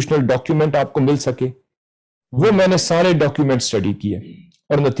کانسٹیٹیوشنل ڈاکیومنٹ آپ کو مل سکے؟ وہ میں نے سارے ڈاکیومنٹ اسٹڈی کیے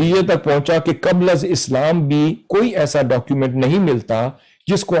اور نتیجے تک پہنچا کہ قبل از اسلام بھی کوئی ایسا ڈاکیومنٹ نہیں ملتا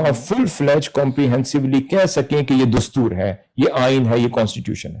جس کو آپ فل فلیج کمپریہنسولی کہہ سکیں کہ یہ دستور ہے، یہ آئین ہے، یہ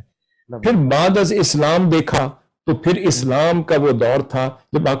کانسٹیٹیوشن ہے. پھر بعد از اسلام دیکھا تو پھر اسلام کا وہ دور تھا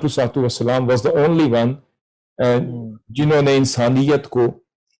جب آقا صلی اللہ علیہ وسلم واز دا اونلی ون جنہوں نے انسانیت کو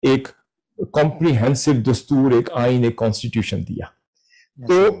ایک کمپریہنسو دستور، ایک آئین، ایک کانسٹیٹیوشن دیا.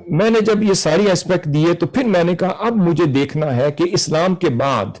 تو میں نے جب یہ ساری اسپیکٹ دیے تو پھر میں نے کہا اب مجھے دیکھنا ہے کہ اسلام کے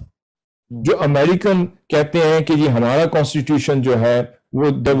بعد جو امریکن کہتے ہیں کہ یہ ہمارا کانسٹیٹیوشن جو ہے وہ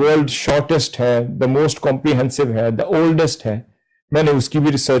دا ورلڈ شارٹیسٹ ہے، دا موسٹ کمپریہنسو ہے، دا اولڈسٹ ہے، میں نے اس کی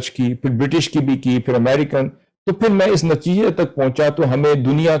بھی ریسرچ کی، پھر برٹش کی بھی کی، پھر امریکن. تو پھر میں اس نتیجے تک پہنچا تو ہمیں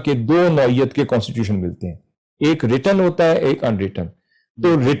دنیا کے 2 نوعیت کے کانسٹیٹیوشن ملتے ہیں، ایک ریٹن ہوتا ہے، ایک ان ریٹن.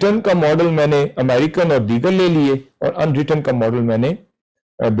 تو ریٹن کا ماڈل میں نے امریکن اور دیگر لے لیے اور ان ریٹن کا ماڈل میں نے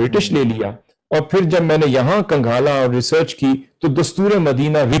برٹش لے لیا. اور پھر جب میں نے یہاں کنگھالا اور ریسرچ کی تو دستور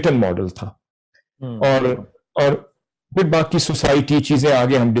مدینہ ریٹن ماڈل تھا. اور پھر باقی سوسائٹی چیزیں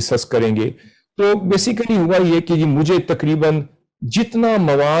آگے ہم ڈسکس کریں گے. تو بیسیکلی ہوا یہ کہ مجھے تقریباً جتنا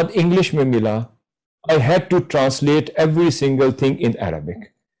مواد انگلش میں ملا I had to translate every single thing in Arabic.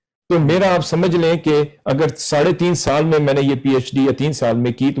 تو میرا آپ سمجھ لیں کہ اگر 3.5 سال میں نے یہ PhD یا 3 سال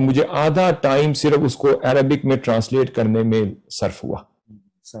میں کی تو مجھے آدھا ٹائم صرف اس کو عربک میں ٹرانسلیٹ کرنے میں صرف ہوا.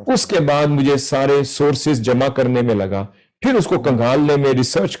 اس کے بعد مجھے سارے سورسز جمع کرنے میں لگا، پھر اس کو کنگالنے میں،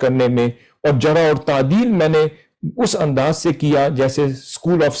 ریسرچ کرنے میں، اور جرح اور تعدیل میں نے اس انداز سے کیا جیسے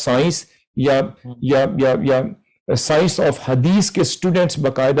اسکول آف سائنس یا سائنس آف حدیث کے اسٹوڈنٹس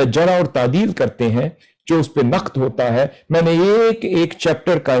باقاعدہ جرح اور تعدیل کرتے ہیں، جو اس پہ نقد ہوتا ہے. میں نے ایک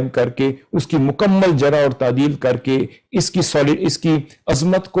چیپٹر قائم کر کے اس کی مکمل جرح اور تعدیل کر کے اس کی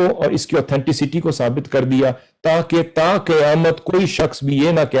عظمت کو اور اس کی اوتھینٹسٹی کو ثابت کر دیا، تاکہ تا قیامت کوئی شخص بھی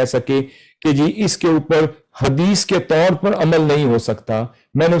یہ نہ کہہ سکے کہ جی اس کے اوپر حدیث کے طور پر عمل نہیں ہو سکتا.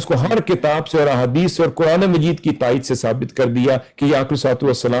 میں نے اس کو ہر کتاب سے اور احادیث سے اور قرآن مجید کی تائید سے ثابت کر دیا کہ یہ آقا صلی اللہ علیہ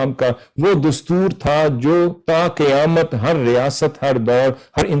وسلم کا وہ دستور تھا جو تا قیامت ہر ریاست، ہر دور،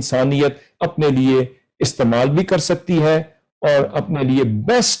 ہر انسانیت اپنے لیے استعمال بھی کر سکتی ہے اور اپنے لیے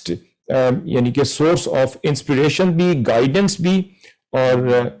بیسٹ یعنی کہ سورس آف انسپریشن بھی، گائیڈنس بھی اور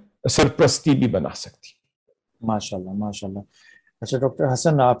سرپرستی بھی بنا سکتی. ماشاءاللہ ماشاءاللہ. اچھا ڈاکٹر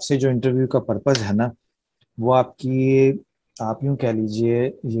حسن، آپ سے جو انٹرویو کا پرپز ہے نا وہ آپ یوں کہہ لیجئے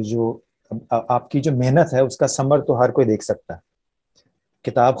یہ جو آپ کی جو محنت ہے اس کا ثمر تو ہر کوئی دیکھ سکتا ہے.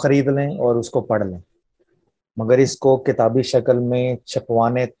 کتاب خرید لیں اور اس کو پڑھ لیں، مگر اس کو کتابی شکل میں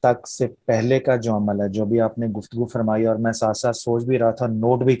چھپوانے تک سے پہلے کا جو عمل ہے، جو بھی آپ نے گفتگو فرمائی اور میں ساتھ ساتھ سوچ بھی رہا تھا،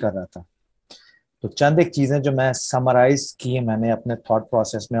 نوٹ بھی کر رہا تھا، تو چند ایک چیزیں جو میں سمرائز کی میں نے اپنے تھاٹ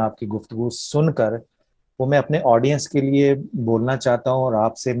پروسیس میں آپ کی گفتگو سن کر، وہ میں اپنے آڈینس کے لیے بولنا چاہتا ہوں، اور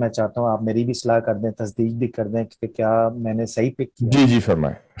آپ سے میں چاہتا ہوں آپ میری بھی اصلاح کر دیں، تصدیق بھی کر دیں کہ کیا میں نے صحیح پک کیا. جی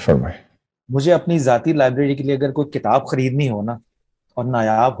فرمائیں. مجھے اپنی ذاتی لائبریری کے لیے اگر کوئی کتاب خریدنی ہو نا، اور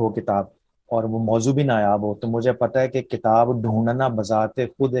نایاب ہو کتاب اور وہ موضوع بھی نایاب ہو، تو مجھے پتہ ہے کہ کتاب ڈھونڈنا بذات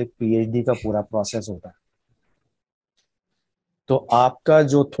خود ایک PhD کا پورا پروسیس ہوتا ہے. تو آپ کا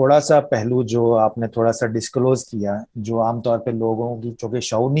جو تھوڑا سا پہلو جو آپ نے تھوڑا سا ڈسکلوز کیا، جو عام طور پہ لوگوں کی چونکہ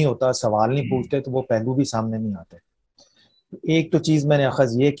شعور نہیں ہوتا، سوال نہیں پوچھتے، تو وہ پہلو بھی سامنے نہیں آتے. ایک تو چیز میں نے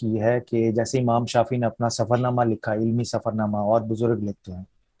اخذ یہ کی ہے کہ جیسے امام شافعی نے اپنا سفر نامہ لکھا، علمی سفر نامہ، اور بزرگ لکھتے ہیں،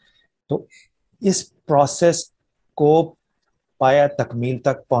 تو اس پروسیس کو پایا تکمیل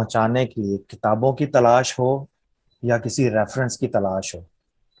تک پہنچانے کے لیے کتابوں کی تلاش ہو یا کسی ریفرنس کی تلاش ہو،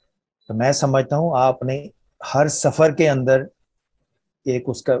 تو میں سمجھتا ہوں آپ نے ہر سفر کے اندر ایک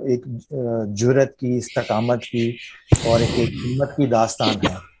اس کا ایک جرت کی، استقامت کی اور ایک ہمت کی داستان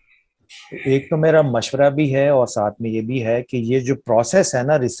ہے۔ ایک تو میرا مشورہ بھی ہے اور ساتھ میں یہ بھی ہے کہ یہ جو پروسیس ہے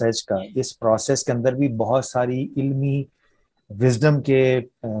نا ریسرچ کا، اس پروسیس کے اندر بھی بہت ساری علمی وزڈم کے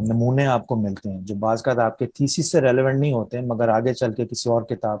نمونے آپ کو ملتے ہیں، جو بعض کا آپ کے تھیسس سے ریلیونٹ نہیں ہوتے ہیں مگر آگے چل کے کسی اور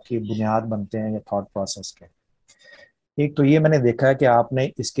کتاب کی بنیاد بنتے ہیں یا تھاٹ پروسیس کے۔ ایک تو یہ میں نے دیکھا ہے کہ آپ نے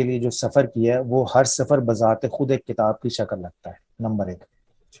اس کے لیے جو سفر کیا ہے وہ ہر سفر بذات خود ایک کتاب کی شکل لگتا ہے، نمبر ایک۔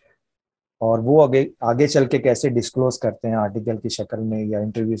 اور وہ آگے چل کے کیسے ڈسکلوز کرتے ہیں آرٹیکل کی شکل میں یا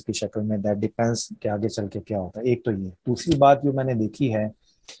انٹرویوز کی شکل میں، دیٹ ڈیپینڈس کہ آگے چل کے کیا ہوتا ہے۔ ایک تو یہ۔ دوسری بات جو میں نے دیکھی ہے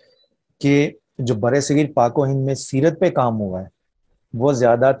کہ جو برصغیر پاک و ہند میں سیرت پہ کام ہوا ہے وہ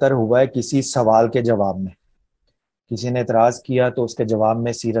زیادہ تر ہوا ہے کسی سوال کے جواب میں، کسی نے اعتراض کیا تو اس کے جواب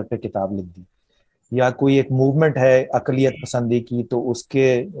میں سیرت پہ کتاب لکھ دی، یا کوئی ایک موومنٹ ہے اقلیت پسندی کی تو اس کے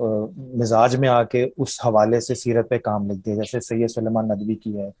مزاج میں آ کے اس حوالے سے سیرت پہ کام لکھ دیا، جیسے سید سلیمان ندوی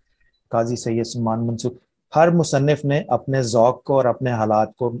کی ہے، قاضی سید سلیمان منصور۔ ہر مصنف نے اپنے ذوق کو اور اپنے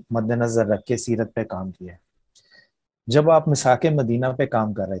حالات کو مد نظر رکھ کے سیرت پہ کام کیا ہے۔ جب آپ مساق مدینہ پہ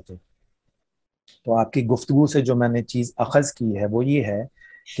کام کر رہے تھے تو آپ کی گفتگو سے جو میں نے چیز اخذ کی ہے وہ یہ ہے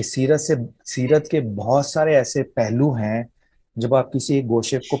کہ سیرت کے بہت سارے ایسے پہلو ہیں، جب آپ کسی ایک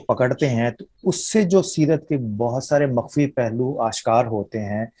گوشے کو پکڑتے ہیں تو اس سے جو سیرت کے بہت سارے مخفی پہلو آشکار ہوتے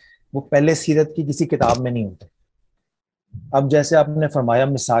ہیں وہ پہلے سیرت کی کسی کتاب میں نہیں ہوتے۔ اب جیسے آپ نے فرمایا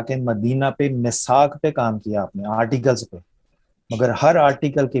مساق مدینہ پہ، مساق پہ کام کیا آپ نے، آرٹیکلز پہ، مگر ہر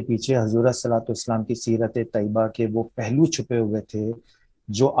آرٹیکل کے پیچھے حضور صلی اللہ علیہ وسلم کی سیرت طیبہ کے وہ پہلو چھپے ہوئے تھے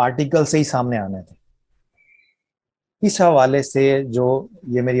جو آرٹیکل سے ہی سامنے آنے تھے۔ اس حوالے سے جو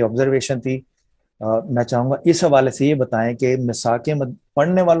یہ میری آبزرویشن تھی، میں چاہوں گا اس حوالے سے یہ بتائیں کہ مساق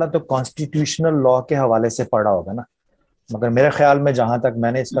پڑھنے والا تو کانسٹیٹیوشنل لا کے حوالے سے پڑھا ہوگا نا، مگر میرے خیال میں جہاں تک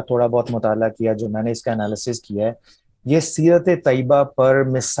میں نے اس کا تھوڑا بہت مطالعہ کیا، جو میں نے اس کا انالیسس کیا ہے، یہ سیرت طیبہ پر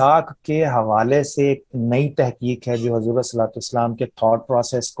مساق کے حوالے سے ایک نئی تحقیق ہے جو حضور صلی اللہ علیہ وسلم کے تھاٹ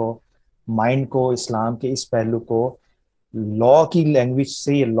پروسیس کو، مائنڈ کو، اسلام کے اس پہلو کو لا کی لینگویج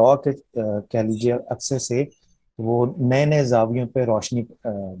سے، یہ لا کے کہہ لیجیے عکسے سے وہ نئے نئے زاویوں پہ روشنی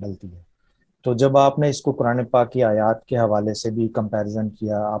ڈلتی ہے۔ تو جب آپ نے اس کو قرآن پاک کی آیات کے حوالے سے بھی کمپیریزن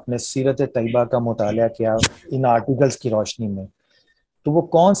کیا، آپ نے سیرت طیبہ کا مطالعہ کیا ان آرٹیکلز کی روشنی میں، تو وہ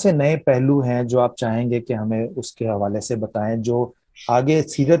کون سے نئے پہلو ہیں جو آپ چاہیں گے کہ ہمیں اس کے حوالے سے بتائیں، جو آگے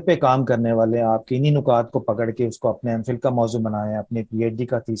سیرت پہ کام کرنے والے آپ کے انہی نکات کو پکڑ کے اس کو اپنے ایم فل کا موضوع بنائیں، اپنے پی ایچ ڈی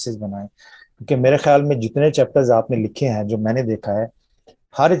کا تھیسس بنائیں؟ کیونکہ میرے خیال میں جتنے چیپٹرز آپ نے لکھے ہیں، جو میں نے دیکھا ہے،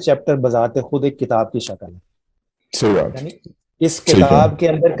 ہر چیپٹر بذات خود ایک کتاب کی شکل ہے۔ صحیح بات، یعنی اس کتاب کے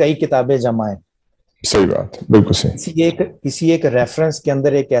اندر کئی کتابیں جمع ہیں۔ صحیح بات، بالکل صحیح۔ کسی ایک ریفرنس کے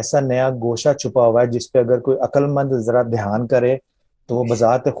اندر ایک ایسا نیا گوشہ چھپا ہوا ہے جس پہ اگر کوئی عقل مند ذرا دھیان کرے تو وہ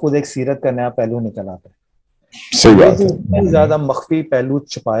بذات خود ایک سیرت کا نیا پہلو نکل آتا ہے۔ صحیح یہ بات جو ہے۔ اتنے زیادہ مخفی پہلو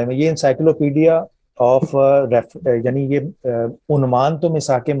چھپائے ہوئے، یہ انسائکلوپیڈیا آف یعنی یہ عنوان تو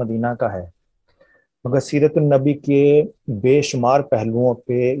مساق مدینہ کا ہے مگر سیرت النبی کے بے شمار پہلوؤں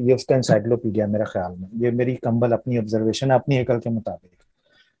پہ یہ اس کا انسائکلوپیڈیا میرے خیال میں، یہ میری کمبل اپنی آبزرویشن ہے اپنی عقل کے مطابق۔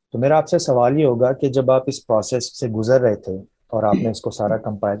 تو میرا آپ سے سوال یہ ہوگا کہ جب آپ اس پروسیس سے گزر رہے تھے اور آپ نے اس کو سارا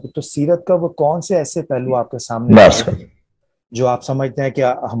کمپائل کیا، تو سیرت کا وہ کون سے ایسے پہلو آپ کے سامنے بس آئے جو آپ سمجھتے ہیں کہ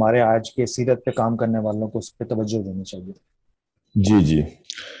ہمارے آج کے سیرت پہ کام کرنے والوں کو اس پہ توجہ دینی چاہیے؟ جی جی،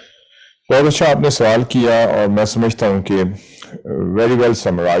 بہت اچھا آپ نے سوال کیا، اور میں سمجھتا ہوں کہ ویری ویل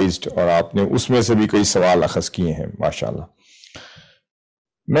سمرائزڈ، اور آپ نے اس میں سے بھی کئی سوال اخذ کیے ہیں ماشاءاللہ۔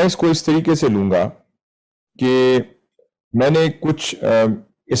 میں اس کو اس طریقے سے لوں گا کہ میں نے کچھ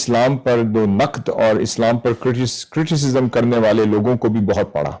اسلام پر دو نقد اور اسلام پر کرٹیسزم کرنے والے لوگوں کو بھی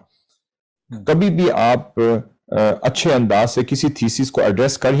بہت پڑھا۔ کبھی بھی آپ اچھے انداز سے کسی تھیسس کو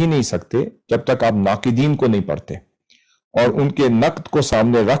ایڈریس کر ہی نہیں سکتے جب تک آپ ناقدین کو نہیں پڑھتے، اور ان کے نقد کو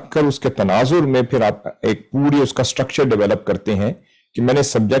سامنے رکھ کر اس کے تناظر میں پھر آپ ایک پوری اس کا سٹرکچر ڈیولپ کرتے ہیں کہ میں نے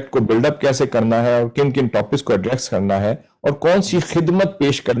سبجیکٹ کو بلڈ اپ کیسے کرنا ہے اور کن کن ٹاپکس کو ایڈریس کرنا ہے اور کون سی خدمت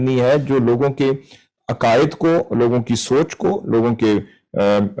پیش کرنی ہے جو لوگوں کے عقائد کو، لوگوں کی سوچ کو، لوگوں کے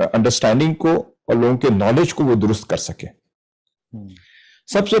انڈرسٹینڈنگ کو اور لوگوں کے نالج کو وہ درست کر سکے۔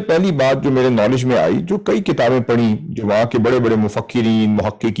 سب سے پہلی بات جو میرے نالج میں آئی، جو کئی کتابیں پڑھی، جو وہاں کے بڑے بڑے مفکرین،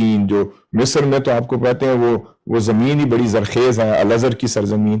 محققین، جو مصر میں تو آپ کو کہتے ہیں وہ زمین ہی بڑی زرخیز ہے، الازہر کی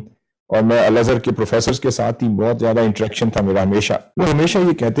سرزمین، اور میں الازہر کے پروفیسرز کے ساتھ ہی بہت زیادہ انٹریکشن تھا میرا ہمیشہ۔ وہ ہمیشہ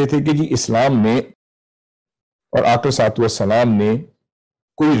یہ کہتے تھے کہ جی اسلام میں اور آقا صلی اللہ علیہ وسلم نے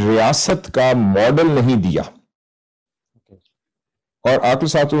کوئی ریاست کا ماڈل نہیں دیا، اور آقا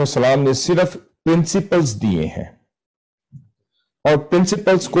صلی اللہ علیہ وسلم نے صرف پرنسپلز دیے ہیں۔ اور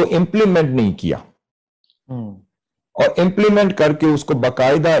پرنسپلس کو امپلیمنٹ نہیں کیا، اور امپلیمنٹ کر کے اس کو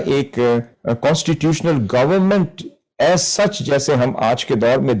باقاعدہ ایک کانسٹیٹیوشنل گورنمنٹ ایز سچ جیسے ہم آج کے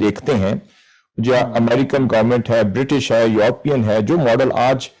دور میں دیکھتے ہیں، جو امریکن گورنمنٹ ہے، برٹش ہے، یورپین ہے، جو ماڈل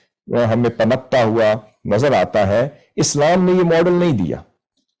آج ہمیں پنپتا ہوا نظر آتا ہے، اسلام نے یہ ماڈل نہیں دیا.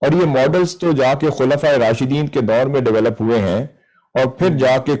 اور یہ ماڈلز تو جا کے خلفائے راشدین کے دور میں ڈیولپ ہوئے ہیں، اور پھر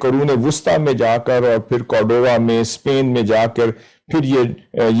جا کے قرون وسطیٰ میں جا کر، اور پھر کارڈووا میں، اسپین میں جا کر، پھر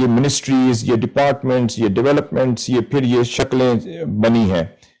یہ منسٹریز، یہ ڈپارٹمنٹس، یہ ڈیولپمنٹس، یہ پھر یہ شکلیں بنی ہیں.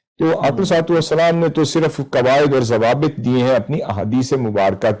 تو آقا صلی اللہ علیہ وسلم نے تو صرف قواعد اور ضوابط دیے ہیں اپنی احادیث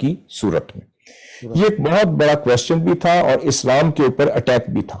مبارکہ کی صورت میں. یہ ایک بہت بڑا کویسچن بھی تھا اور اسلام کے اوپر اٹیک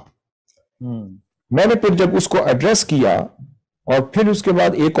بھی تھا. میں نے پھر جب اس کو ایڈریس کیا، اور پھر اس کے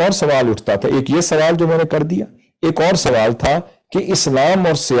بعد ایک اور سوال اٹھتا تھا، ایک یہ سوال جو میں نے کر دیا، ایک اور سوال تھا کہ اسلام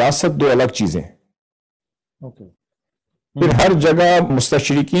اور سیاست دو الگ چیزیں ہیں. پھر ہر جگہ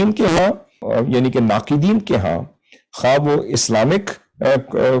مستشرقین کے ہاں، یعنی کہ ناقدین کے ہاں، خواہ وہ اسلامک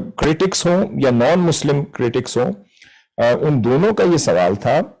کریٹکس ہوں یا نان مسلم کریٹکس ہوں، ان دونوں کا یہ سوال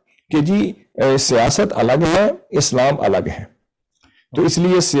تھا کہ جی سیاست الگ ہے، اسلام الگ ہے. تو اس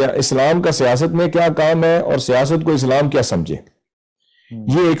لیے اسلام کا سیاست میں کیا کام ہے، اور سیاست کو اسلام کیا سمجھے.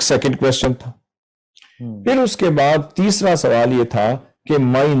 یہ ایک سیکنڈ کویسچن تھا. پھر اس کے بعد تیسرا سوال یہ تھا کہ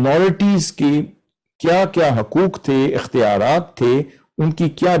مائنورٹیز کی کیا کیا حقوق تھے، اختیارات تھے، ان کی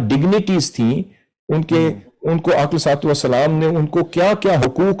کیا ڈگنیٹیز تھیں، ان کو آقا صلی اللہ علیہ وسلم نے ان کو کیا کیا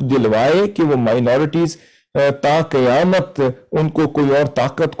حقوق دلوائے کہ وہ مائنورٹیز تا قیامت ان کو کوئی اور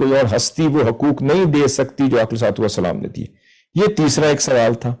طاقت، کوئی اور ہستی وہ حقوق نہیں دے سکتی جو آقا صلی اللہ علیہ وسلم نے دی. یہ تیسرا ایک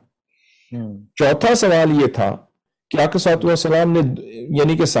سوال تھا. چوتھا سوال یہ تھا کہ آقا صلی اللہ علیہ وسلم نے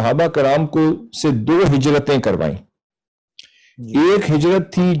یعنی کہ صحابہ کرام کو سے 2 ہجرتیں کروائیں. ایک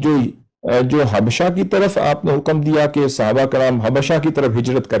ہجرت تھی جو حبشہ کی طرف آپ نے حکم دیا کہ صحابہ کرام حبشہ کی طرف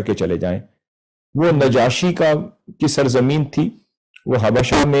ہجرت کر کے چلے جائیں. وہ نجاشی کی سرزمین تھی. وہ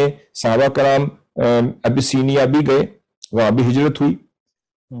حبشہ میں صحابہ کرام ابسینیا بھی گئے، وہاں بھی ہجرت ہوئی.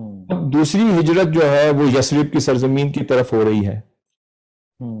 اب دوسری ہجرت جو ہے وہ یثرب کی سرزمین کی طرف ہو رہی ہے.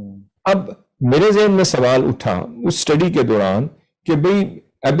 اب میرے ذہن میں سوال اٹھا اس سٹڈی کے دوران کہ بھئی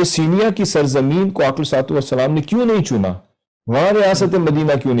ابسینیا کی سرزمین کو آقا صلی اللہ علیہ وسلم نے کیوں نہیں چنا؟ وہاں ریاست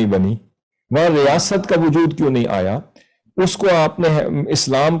مدینہ کیوں نہیں بنی؟ وہاں ریاست کا وجود کیوں نہیں آیا؟ اس کو آپ نے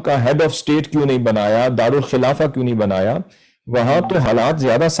اسلام کا ہیڈ آف سٹیٹ کیوں نہیں بنایا؟ دارالخلافہ کیوں نہیں بنایا؟ وہاں تو حالات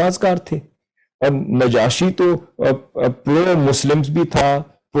زیادہ سازگار تھے، اور نجاشی تو پرو مسلمز بھی تھا،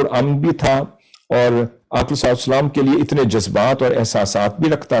 پر امن بھی تھا، اور آقا صلی اللہ علیہ وسلم کے لیے اتنے جذبات اور احساسات بھی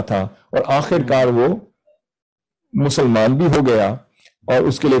رکھتا تھا، اور آخر کار وہ مسلمان بھی ہو گیا، اور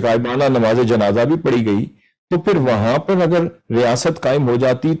اس کے لیے غائبانہ نماز جنازہ بھی پڑھی گئی. تو پھر وہاں پر اگر ریاست قائم ہو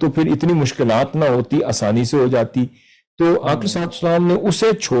جاتی تو پھر اتنی مشکلات نہ ہوتی، آسانی سے ہو جاتی. تو آقا صلی اللہ علیہ وسلم نے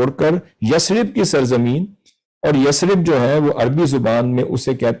اسے چھوڑ کر یثرب کی سرزمین، اور یثرب جو ہے وہ عربی زبان میں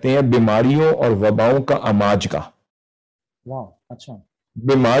اسے کہتے ہیں بیماریوں اور وباؤں کا اماج گاہ. اچھا.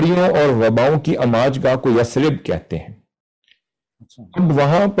 بیماریوں اور وباؤں کی اماج گاہ کو یثرب کہتے ہیں. اب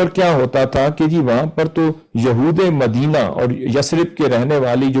وہاں پر کیا ہوتا تھا کہ جی وہاں پر تو یہود مدینہ اور یثرب کے رہنے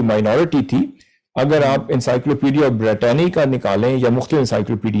والی جو مائنورٹی تھی، اگر آپ انسائکلوپیڈیا بریٹانیکا نکالیں یا مختلف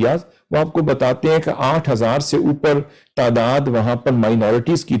انسائکلوپیڈیاز، وہ آپ کو بتاتے ہیں کہ 8,000 سے اوپر تعداد وہاں پر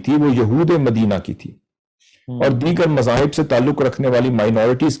مائنورٹیز کی تھی، وہ یہود مدینہ کی تھی، اور دیگر مذاہب سے تعلق رکھنے والی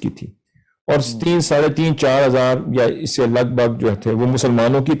مائنورٹیز کی تھی. اور 3,000 ساڑھے 3,000 4,000 یا اس سے لگ بھگ جو تھے وہ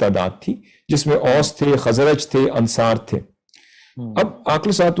مسلمانوں کی تعداد تھی، جس میں اوس تھے، خزرج تھے، انصار تھے. اب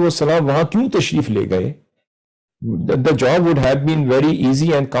آقا صلی اللہ علیہ وسلم وہاں کیوں تشریف لے گئے؟ The job would have been very easy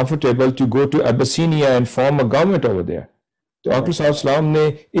and comfortable to go to Abyssinia and form a government over there. تو آقا صلی اللہ علیہ وسلم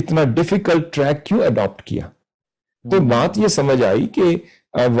نے اتنا ڈیفیکلٹ ٹریک کیوں اڈاپٹ کیا؟ تو بات یہ سمجھ آئی کہ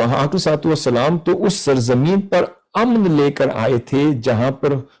وہاں آقا صلی اللہ علیہ وسلم تو اس سرزمین پر امن لے کر آئے تھے جہاں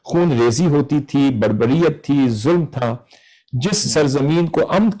پر خون ریزی ہوتی تھی، بربریت تھی، ظلم تھا. جس سرزمین کو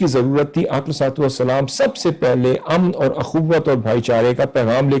امن کی ضرورت تھی، آقا صلی اللہ علیہ وسلم سب سے پہلے امن اور اخوت اور بھائی چارے کا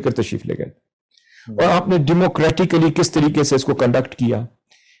پیغام لے کر تشریف لے گئے. اور آپ نے ڈیموکریٹیکلی کس طریقے سے اس کو کنڈکٹ کیا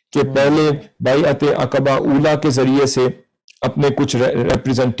کہ پہلے بیعت عقبہ اولا کے ذریعے سے اپنے کچھ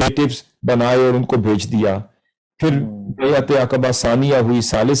ریپریزنٹیٹیوز بنائے اور ان کو بھیج دیا، پھر بیعت عقبہ ثانیہ ہوئی،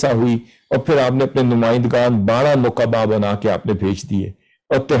 ثالثہ ہوئی، اور پھر آپ نے اپنے نمائندگان 12 نقبا بنا کے آپ نے بھیج دیے،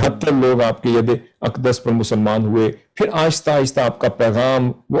 اور 73 لوگ آپ کے ید اقدس پر مسلمان ہوئے. پھر آہستہ آہستہ آپ کا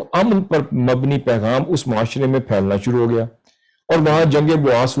پیغام، وہ امن پر مبنی پیغام، اس معاشرے میں پھیلنا شروع ہو گیا. اور وہاں جنگیں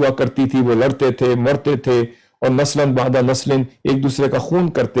بواس ہوا کرتی تھی، وہ لڑتے تھے، مرتے تھے، اور نسلاً بعد نسلاً ایک دوسرے کا خون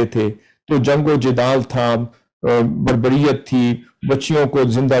کرتے تھے. تو جنگ و جدال تھا، بربریت تھی، بچیوں کو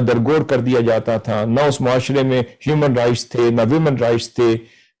زندہ درگور کر دیا جاتا تھا، نہ اس معاشرے میں ہیومن رائٹس تھے، نہ ویمن رائٹس تھے،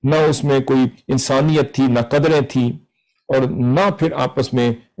 نہ اس میں کوئی انسانیت تھی، نہ قدریں تھیں، اور نہ پھر آپس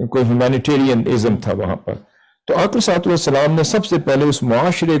میں کوئی ہیومینیٹیرین ازم تھا وہاں پر۔ تو آقا صلی اللہ علیہ وسلم نے سب سے پہلے اس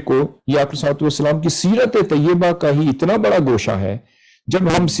معاشرے کو، یہ آقا صلی اللہ علیہ وسلم کی سیرت طیبہ کا ہی اتنا بڑا گوشہ ہے، جب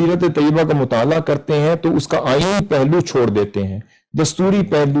ہم سیرت طیبہ کا مطالعہ کرتے ہیں تو اس کا آئینی پہلو چھوڑ دیتے ہیں، دستوری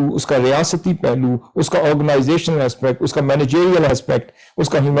پہلو، اس کا ریاستی پہلو، اس کا آرگنائزیشنل اسپیکٹ، اس کا مینیجریل اسپیکٹ، اس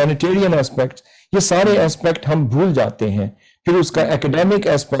کا ہیومینیٹیرین اسپیکٹ، یہ سارے اسپیکٹ ہم بھول جاتے ہیں۔ پھر اس کا ایکیڈیمک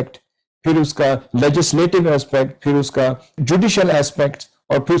اسپیکٹ، پھر اس کا لیجسلیٹو اسپیکٹ، پھر اس کا جوڈیشل اسپیکٹ،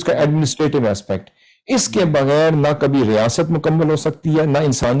 اور پھر اس کا ایڈمنسٹریٹو اسپیکٹ۔ اس کے بغیر نہ کبھی ریاست مکمل ہو سکتی ہے، نہ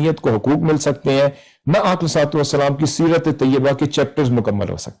انسانیت کو حقوق مل سکتے ہیں، نہ آقا صلی اللہ علیہ وسلم کی سیرت طیبہ کے چیپٹرز مکمل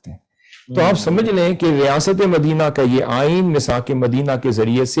ہو سکتے ہیں۔ تو آپ سمجھ لیں کہ ریاست مدینہ کا یہ آئین مساق مدینہ کے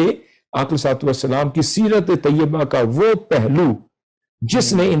ذریعے سے آقا صلی اللہ علیہ وسلم کی سیرت طیبہ کا وہ پہلو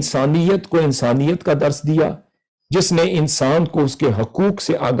جس نے انسانیت کو انسانیت کا درس دیا، جس نے انسان کو اس کے حقوق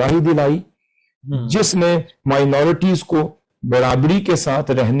سے آگاہی دلائی، جس نے مائنورٹیز کو برابری کے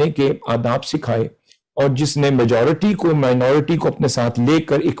ساتھ رہنے کے آداب سکھائے، اور جس نے میجورٹی کو مائنورٹی کو اپنے ساتھ لے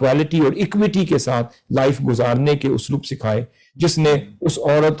کر ایکویلٹی اور ایکویٹی کے ساتھ لائف گزارنے کے اسلوب سکھائے، جس نے اس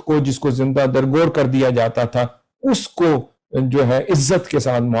عورت کو جس کو زندہ درگور کر دیا جاتا تھا اس کو جو ہے عزت کے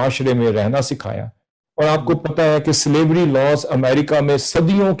ساتھ معاشرے میں رہنا سکھایا۔ اور آپ کو پتہ ہے کہ سلیوری لاز امریکہ میں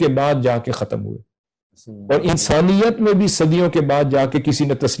صدیوں کے بعد جا کے ختم ہوئے، اور انسانیت میں بھی صدیوں کے بعد جا کے کسی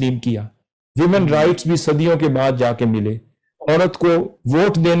نے تسلیم کیا، ویمن رائٹس بھی صدیوں کے بعد جا کے ملے، عورت کو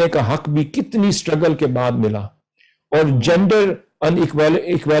ووٹ دینے کا حق بھی کتنی سٹرگل کے بعد ملا، اور جینڈر ان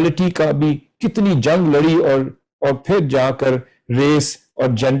ایکویلٹی کا بھی کتنی جنگ لڑی، اور پھر جا کر ریس اور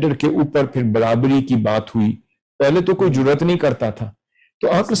جینڈر کے اوپر پھر برابری کی بات ہوئی۔ پہلے تو کوئی جرات نہیں کرتا تھا۔ تو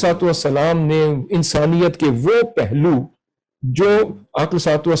آقا صلی اللہ علیہ وسلم نے انسانیت کے وہ پہلو جو آقا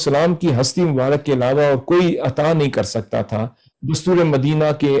صلی اللہ علیہ وسلم کی ہستی مبارک کے علاوہ اور کوئی عطا نہیں کر سکتا تھا، دستور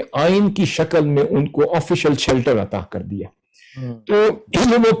مدینہ کے آئین کی شکل میں ان کو آفیشل شیلٹر عطا کر دیا۔ تو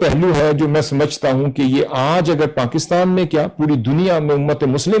یہ وہ پہلو ہے جو میں سمجھتا ہوں کہ یہ آج اگر پاکستان میں کیا پوری دنیا میں امت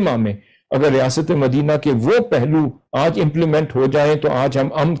مسلمہ میں اگر ریاست مدینہ کے وہ پہلو آج امپلیمنٹ ہو جائیں تو آج ہم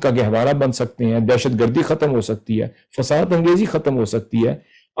امن کا گہوارہ بن سکتے ہیں، دہشت گردی ختم ہو سکتی ہے، فساد انگیزی ختم ہو سکتی ہے،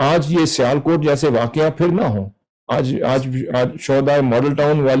 آج یہ سیالکوٹ جیسے واقعہ پھر نہ ہوں، آج شہداء ماڈل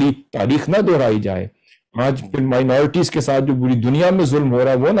ٹاؤن والی تاریخ نہ دہرائی جائے، آج پھر مائنورٹیز کے ساتھ جو پوری دنیا میں ظلم ہو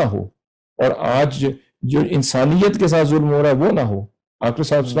رہا ہے وہ نہ ہو، اور آج جو انسانیت کے ساتھ ظلم ہو رہا ہے وہ نہ ہو۔ آقا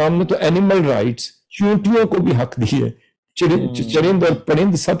صلی اللہ علیہ وسلم نے تو اینیمل رائٹس، چونٹیوں کو بھی حق دیے، چرند اور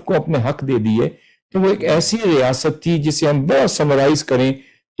پرند سب کو اپنے حق دے دیے۔ تو وہ ایک ایسی ریاست تھی جسے ہم بہت سمرائز کریں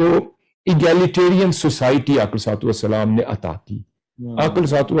تو ایگیلیٹیرین سوسائٹی آقا صلی اللہ علیہ وسلم نے عطا کی، آقا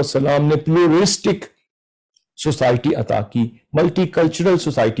صلی اللہ علیہ وسلم نے پلورسٹک سوسائٹی عطا کی، ملٹی کلچرل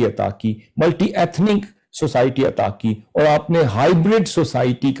سوسائٹی عطا کی، ملٹی ایتھنک سوسائٹی عطا کی، اور آپ نے ہائیبرڈ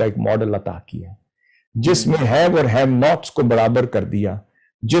سوسائٹی کا ایک ماڈل عطا کیا جس میں ہیو اور ہیو ناٹس کو برابر کر دیا،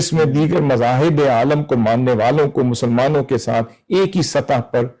 جس میں دیگر مذاہب عالم کو ماننے والوں کو مسلمانوں کے ساتھ ایک ہی سطح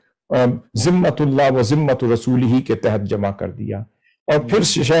پر ذمت اللہ و ذمت رسول ہی کے تحت جمع کر دیا، اور پھر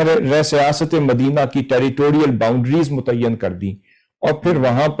ریاست مدینہ کی ٹیریٹوریل باؤنڈریز متعین کر دی، اور پھر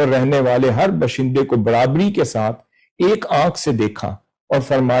وہاں پر رہنے والے ہر باشندے کو برابری کے ساتھ ایک آنکھ سے دیکھا، اور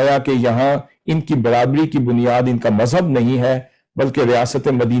فرمایا کہ یہاں ان کی برابری کی بنیاد ان کا مذہب نہیں ہے، بلکہ ریاست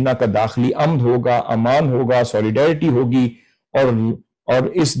مدینہ کا داخلی امن ہوگا، امان ہوگا، سولیڈیرٹی ہوگی، اور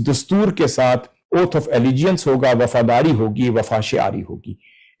اس دستور کے ساتھ اوتھ آف ایلیجینس ہوگا، وفاداری ہوگی، وفا شعاری ہوگی۔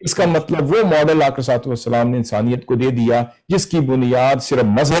 اس کا مطلب وہ ماڈل آقا صلی اللہ علیہ وسلم نے انسانیت کو دے دیا جس کی بنیاد صرف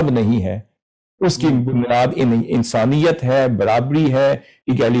مذہب نہیں ہے، اس کی بنیاد انسانیت ہے، برابری ہے،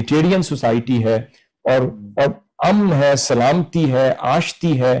 ایگیلیٹیرین سوسائٹی ہے، اور امن ہے، سلامتی ہے،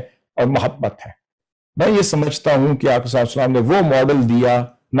 آشتی ہے، اور محبت ہے۔ میں یہ سمجھتا ہوں کہ آقا صلی اللہ علیہ وسلم نے وہ ماڈل دیا،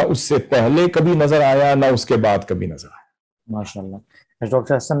 نہ اس سے پہلے کبھی نظر آیا نہ اس کے بعد کبھی نظر آیا۔ ماشاءاللہ۔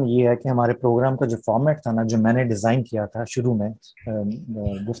 ڈاکٹر حسن، یہ ہے کہ ہمارے پروگرام کا جو فارمیٹ تھا نا، جو میں نے ڈیزائن کیا تھا شروع میں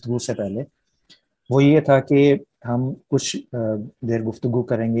گفتگو سے پہلے، وہ یہ تھا کہ ہم کچھ دیر گفتگو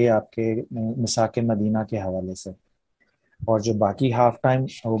کریں گے آپ کے مساق مدینہ کے حوالے سے، اور جو باقی ہاف ٹائم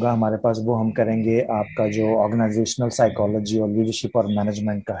ہوگا ہمارے پاس وہ ہم کریں گے آپ کا جو آرگنائزیشنل سائیکالوجی اور لیڈرشپ اور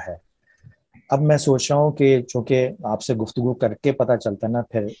مینجمنٹ کا ہے۔ اب میں سوچ رہا ہوں کہ چونکہ آپ سے گفتگو کر کے پتہ چلتا ہے نا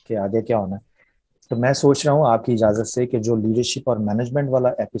پھر کہ آگے کیا ہونا ہے، تو میں سوچ رہا ہوں آپ کی اجازت سے کہ جو لیڈرشپ اور مینجمنٹ والا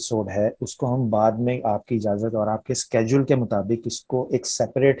ایپیسوڈ ہے اس کو ہم بعد میں آپ کی اجازت اور آپ کے اسکیجول کے مطابق اس کو ایک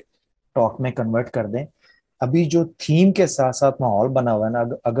سیپریٹ ٹاک میں کنورٹ کر دیں۔ ابھی جو تھیم کے ساتھ ساتھ ماحول بنا ہوا ہے نا،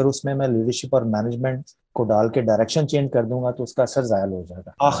 اگر اس میں لیڈرشپ اور مینجمنٹ کو ڈال کے ڈائریکشن چینج کر دوں گا تو اس کا اثر زائل ہو جائے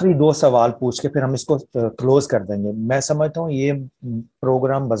گا. آخری 2 سوال پوچھ کے پھر ہم اس کو کلوز کر دیں گے. میں سمجھتا ہوں یہ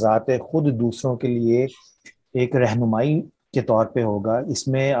پروگرام بذات خود دوسروں کے لیے ایک رہنمائی کے طور پہ ہوگا. اس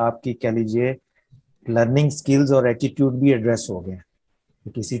میں آپ کی کہہ لیجیے لرننگ سکلز اور ایٹیٹیوڈ بھی ایڈریس ہو گئے.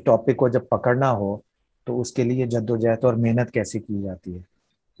 کسی ٹاپک کو جب پکڑنا ہو تو اس کے لیے جدوجہد اور محنت کیسے کی جاتی ہے.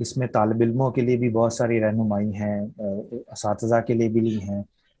 اس میں طالب علموں کے لیے بھی بہت ساری رہنمائی ہیں، اساتذہ کے لیے بھی ہیں.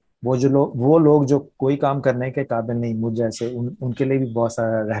 وہ لوگ جو کوئی کام کرنے کے قابل نہیں، مجھ جیسے، ان کے لیے بھی بہت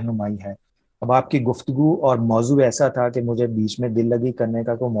سارا رہنمائی ہے. اب آپ کی گفتگو اور موضوع ایسا تھا کہ مجھے بیچ میں دل لگی کرنے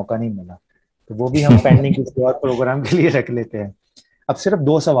کا کوئی موقع نہیں ملا، تو وہ بھی ہم پینڈنگ کسی اور پروگرام کے لیے رکھ لیتے ہیں. اب صرف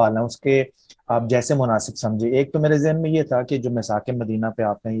 2 سوال ہیں، اس کے آپ جیسے مناسب سمجھے. ایک تو میرے ذہن میں یہ تھا کہ جو مساق مدینہ پہ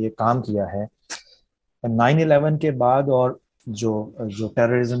آپ نے یہ کام کیا ہے 9/11 کے بعد، اور جو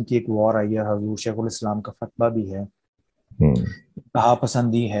ٹیررزم کی ایک وار آئی ہے، حضور شیخ-ال-اسلام کا فتویٰ بھی ہے، کہا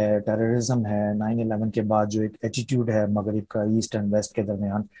پسندی ہے، ٹیررزم ہے، 9/11 کے بعد جو ایک ایٹیٹیوڈ ہے مغرب کا ایسٹ اینڈ ویسٹ کے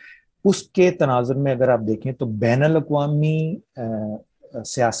درمیان، اس کے تناظر میں اگر آپ دیکھیں تو بین الاقوامی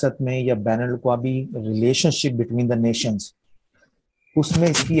سیاست میں یا بین الاقوامی relation ship between the nations, اس میں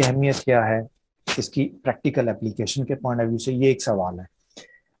اس کی اہمیت کیا ہے، اس کی پریکٹیکل اپلیکیشن کے پوائنٹ آف ویو سے. یہ ایک سوال ہے.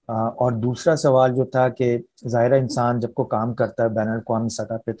 اور دوسرا سوال جو تھا کہ ظاہرہ انسان جب کو کام کرتا ہے بین الاقوامی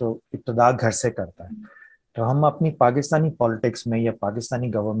سطح پہ تو ابتدا گھر سے کرتا ہے. تو ہم اپنی پاکستانی پالیٹکس میں یا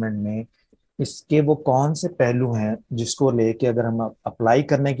پاکستانی گورنمنٹ میں اس کے وہ کون سے پہلو ہیں جس کو لے کے اگر ہم اپلائی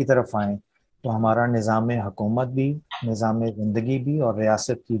کرنے کی طرف آئیں تو ہمارا نظام حکومت بھی، نظام زندگی بھی، اور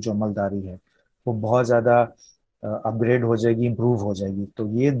ریاست کی جو عملداری ہے وہ بہت زیادہ اپ گریڈ ہو جائے گی، امپروو ہو جائے گی. تو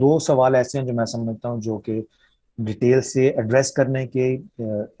یہ 2 سوال ایسے ہیں جو میں سمجھتا ہوں جو کہ ڈیٹیل سے ایڈریس کرنے کے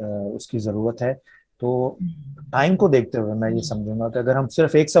اس کی ضرورت ہے. تو ٹائم کو دیکھتے ہوئے میں یہ سمجھوں گا کہ اگر ہم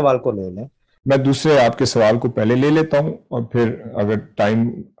صرف ایک سوال کو لے لیں. میں دوسرے آپ کے سوال کو پہلے لے لیتا ہوں، اور پھر اگر ٹائم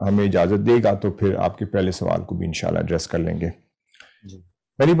ہمیں اجازت دے گا تو پھر آپ کے پہلے سوال کو بھی انشاءاللہ ایڈریس کر لیں گے.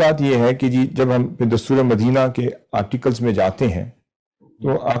 پہلی بات یہ ہے کہ جی جب ہم دستور مدینہ کے آرٹیکلز میں جاتے ہیں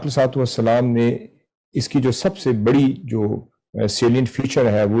تو آقا صلی اللہ علیہ وسلم نے اس کی جو سب سے بڑی جو سیلینٹ فیچر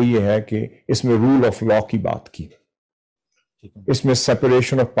ہے وہ یہ ہے کہ اس میں رول آف لا کی بات کی، اس میں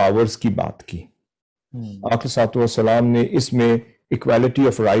سپریشن آف پاورز کی بات کی. آقا صلی اللہ علیہ وسلم نے اس میں ایکویلٹی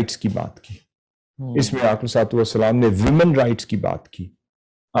آف رائٹس کی بات کی. اس میں آقا صلی اللہ علیہ وسلم نے ویمن رائٹس کی بات کی،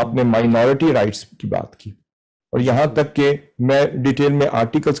 آپ نے مائنورٹی رائٹس کی بات کی. اور یہاں تک کہ میں ڈیٹیل میں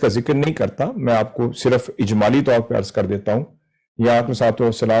آرٹیکلز کا ذکر نہیں کرتا، میں آپ کو صرف اجمالی طور پہ عرض کر دیتا ہوں. یا آپ صلی اللہ علیہ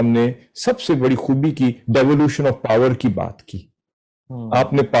وسلم نے سب سے بڑی خوبی کی ڈیولوشن آف پاور کی بات کی.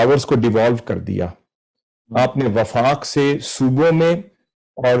 آپ نے پاورز کو ڈیوالو کر دیا، آپ نے وفاق سے صوبوں میں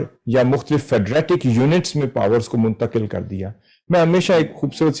اور یا مختلف فیڈریٹک یونٹس میں پاورز کو منتقل کر دیا. میں ہمیشہ ایک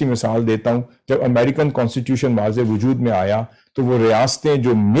خوبصورت سی مثال دیتا ہوں. جب امریکن کانسٹیٹیوشن واضح وجود میں آیا تو وہ ریاستیں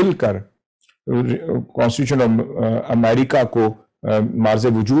جو مل کر کانسٹیٹیوشن امریکہ کو مارز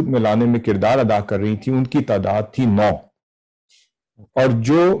وجود میں لانے میں کردار ادا کر رہی تھی، ان کی تعداد تھی 9. اور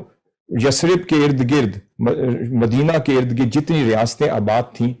جو یثرب کے ارد گرد، مدینہ کے ارد گرد جتنی ریاستیں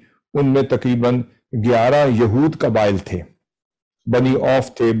آباد تھیں ان میں تقریباً 11 یہود قبائل تھے. بنی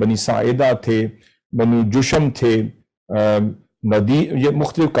اوف تھے، بنی ساعدہ تھے، بنی جشم تھے، یہ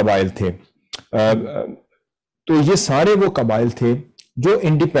مختلف قبائل تھے. تو یہ سارے وہ قبائل تھے جو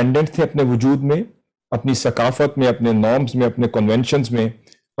انڈیپینڈنٹ تھے اپنے وجود میں، اپنی ثقافت میں، اپنے نارمز میں، اپنے کنونشنز میں،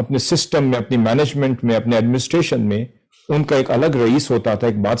 اپنے سسٹم میں، اپنی مینجمنٹ میں، اپنے ایڈمنسٹریشن میں. ان کا ایک الگ رئیس ہوتا تھا،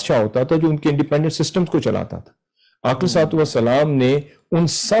 ایک بادشاہ ہوتا تھا جو ان کے انڈیپینڈنٹ سسٹمز کو چلاتا تھا. آقا صلی اللہ علیہ وسلم نے ان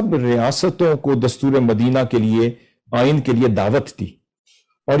سب ریاستوں کو دستور مدینہ کے لیے، آئین کے لیے دعوت دی.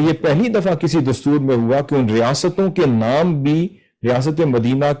 اور یہ پہلی دفعہ کسی دستور میں ہوا کہ ان ریاستوں کے نام بھی ریاست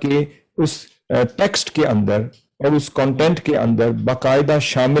مدینہ کے اس ٹیکسٹ کے اندر اور اس کانٹینٹ کے اندر باقاعدہ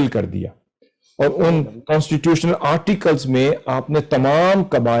شامل کر دیا. اور ان کانسٹیٹیوشنل آرٹیکلز میں آپ نے تمام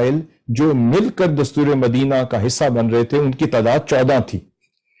قبائل جو مل کر دستور مدینہ کا حصہ بن رہے تھے ان کی تعداد 14 تھی.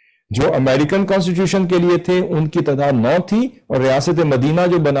 جو امریکن کانسٹیٹیوشن کے لیے تھے ان کی تعداد 9 تھی، اور ریاست مدینہ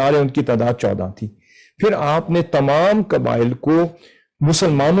جو بنا رہے ان کی تعداد 14 تھی. پھر آپ نے تمام قبائل کو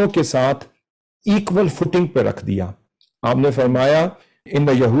مسلمانوں کے ساتھ ایکول فوٹنگ پہ رکھ دیا. آپ نے فرمایا ان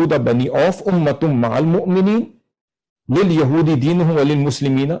یہود بنی اوف امۃ مع المؤمنین للیہود دینہم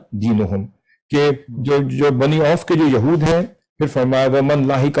وللمسلمین دینہم، کہ جو بنی اوف کے جو یہود ہیں، پھر فرمایا ومن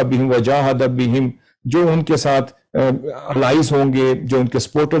لاحق بہم وجاہد بہم، جو ان کے ساتھ الائز ہوں گے، جو ان کے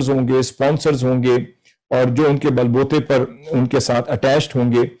سپورٹرز ہوں گے، سپانسرز ہوں گے، اور جو ان کے بلبوتے پر ان کے ساتھ اٹیچڈ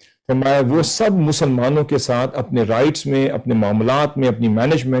ہوں گے، فرمایا وہ سب مسلمانوں کے ساتھ اپنے رائٹس میں، اپنے معاملات میں، اپنی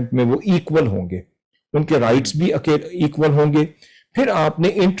مینجمنٹ میں وہ ایکول ہوں گے. ان کے رائٹس بھی ایکول ہوں گے. پھر آپ نے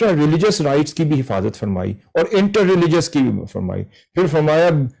انٹر ریلیجس رائٹس کی بھی حفاظت فرمائی اور انٹر ریلیجس کی بھی فرمائی. پھر فرمایا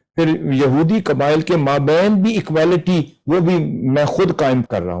پھر یہودی قبائل کے مابین بھی اکویلٹی وہ بھی میں خود قائم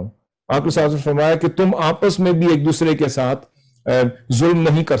کر رہا ہوں. آپ کے ساتھ فرمایا کہ تم آپس میں بھی ایک دوسرے کے ساتھ ظلم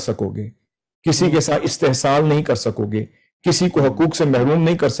نہیں کر سکو گے, کسی کے ساتھ استحصال نہیں کر سکو گے, کسی کو حقوق سے محروم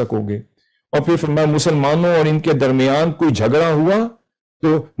نہیں کر سکو گے. اور پھر فرمایا مسلمانوں اور ان کے درمیان کوئی جھگڑا ہوا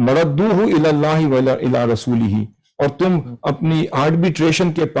تو مردوہ الی اللہ و الی رسولہ, اور تم اپنی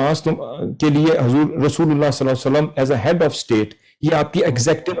آربیٹریشن کے پاس تم کے لیے حضور رسول اللہ صلی اللہ علیہ وسلم as a head of state, یہ آپ کی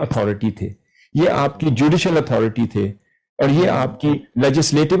ایگزیکٹو اتھارٹی تھے, یہ آپ کی جوڈیشل اتھارٹی تھے, اور یہ آپ کی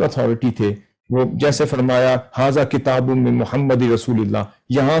لیجسلیٹو اتھارٹی تھے. وہ جیسے فرمایا حاذا کتاب من محمد رسول اللہ,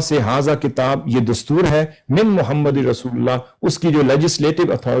 یہاں سے حاذا کتاب یہ دستور ہے من محمد رسول اللہ, اس کی جو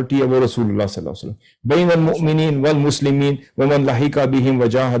لیجسلیٹو اتھارٹی ہے وہ رسول اللہ صلی اللہ علیہ وسلم. بین المؤمنین والمسلمین ومن لحق بہم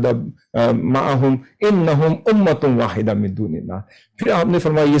وجاہد معہم انہم امۃ واحدہ من دون اللہ. پھر آپ نے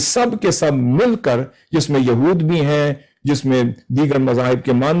فرمایا یہ سب کے سب مل کر, جس میں یہود بھی ہیں, جس میں دیگر مذاہب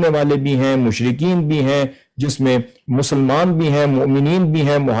کے ماننے والے بھی ہیں, مشرکین بھی ہیں, جس میں مسلمان بھی ہیں, مومنین بھی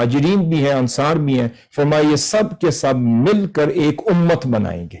ہیں, مہاجرین بھی ہیں, انصار بھی ہیں, فرمایا یہ سب کے سب مل کر ایک امت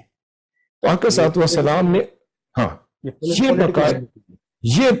بنائیں گے. تو آقا صلی اللہ علیہ وسلم نے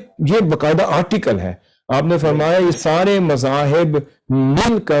یہ باقاعدہ آرٹیکل ہے. آپ نے فرمایا یہ سارے مذاہب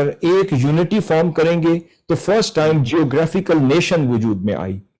مل کر ایک یونٹی فارم کریں گے. تو فرسٹ ٹائم جیوگرافیکل نیشن وجود میں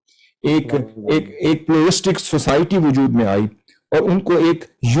آئی, ایک پلورسٹک سوسائٹی وجود میں آئی, اور ان کو ایک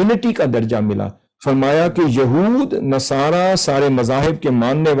یونٹی کا درجہ ملا. فرمایا کہ یہود, نصارہ, سارے مذاہب کے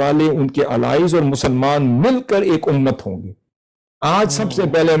ماننے والے, ان کے الائز اور مسلمان مل کر ایک امت ہوں گے. آج سب سے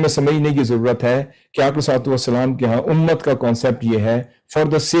پہلے ہمیں سمجھنے کی ضرورت ہے کہ آقا صلی اللہ علیہ وسلم کے ہاں امت کا کانسیپٹ یہ ہے, for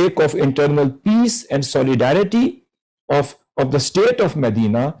the sake of internal piece and سولیڈیرٹی of the state of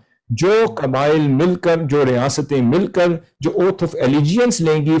مدینہ, جو قبائل مل کر, جو ریاستیں مل کر جو اوتھ آف ایلیجینس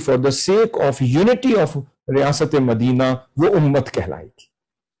لیں گی for the sake of unity of ریاست مدینہ, وہ امت کہلائے گی.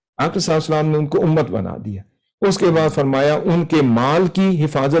 آقا صلی اللہ علیہ وسلم نے ان کو امت بنا دیا. اس کے بعد فرمایا ان کے مال کی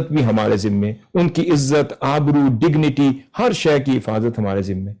حفاظت بھی ہمارے ذمے, ان کی عزت, آبرو, ڈگنیٹی, ہر شے کی حفاظت ہمارے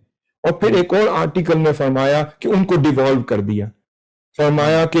ذمے. اور پھر ایک اور آرٹیکل میں فرمایا کہ ان کو ڈیوالو کر دیا.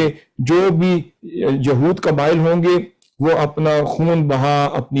 فرمایا کہ جو بھی یہود قبائل ہوں گے وہ اپنا خون بہا,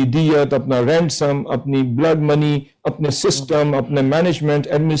 اپنی دیت, اپنا رینسم, اپنی بلڈ منی, اپنے سسٹم, اپنے مینجمنٹ,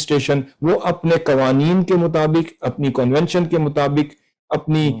 ایڈمنسٹریشن, وہ اپنے قوانین کے مطابق, اپنی کنونشن کے مطابق,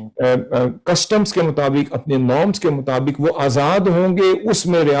 اپنی کسٹمز کے مطابق, اپنے نارمز کے مطابق وہ آزاد ہوں گے. اس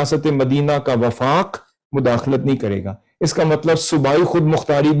میں ریاست مدینہ کا وفاق مداخلت نہیں کرے گا. اس کا مطلب صوبائی خود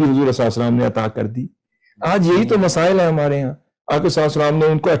مختاری بھی حضور صلی اللہ علیہ وسلم نے عطا کر دی. آج یہی تو مسائل ہیں ہمارے یہاں. آقا صلی اللہ علیہ وسلم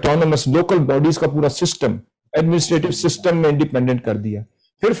نے ان کو اٹانومس لوکل باڈیز کا پورا سسٹم, ایڈمنسٹریٹو سسٹم میں انڈیپینڈنٹ کر دیا.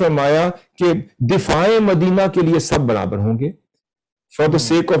 پھر فرمایا کہ دفاع مدینہ کے لیے سب برابر ہوں گے. For the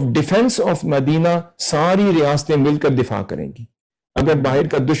sake of ڈیفense of مدینہ ساری ریاستیں مل کر دفاع کریں گی. اگر باہر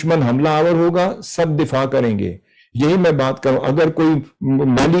کا دشمن حملہ آور ہوگا سب دفاع کریں گے. یہی میں بات کروں, اگر کوئی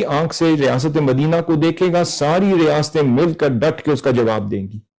مالی آنکھ سے ریاست مدینہ کو دیکھے گا ساری ریاستیں مل کر ڈٹ کے اس کا جواب دیں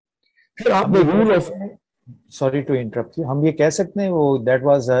گی. پھر آپ نے role of, sorry to interrupt you, ہم یہ کہہ سکتے ہیں وہ دیٹ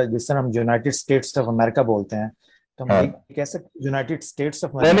واز جس طرح ہم یونائٹڈ اسٹیٹس آف امریکہ بولتے ہیں, تو ہم یہ کہہ سکتے ہیں یونائٹڈ اسٹیٹس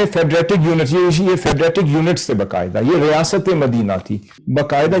آف میں نے فیڈریٹک یونٹ, یہ فیڈریٹک یونٹ سے باقاعدہ یہ ریاست مدینہ تھی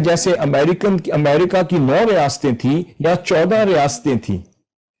باقاعدہ, جیسے امریکہ کی 9 ریاستیں تھیں یا 14 ریاستیں تھیں,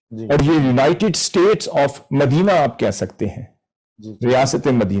 اور یہ یونائٹڈ اسٹیٹس آف مدینہ آپ کہہ سکتے ہیں, ریاست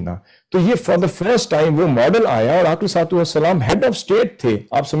مدینہ. تو یہ فار دا فرسٹ ٹائم وہ ماڈل آیا, اور آقا صلی اللہ علیہ وسلم ہیڈ آف اسٹیٹ تھے,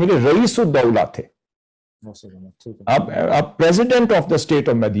 آپ سمجھے رئیس الدولہ تھے, آپ president of the state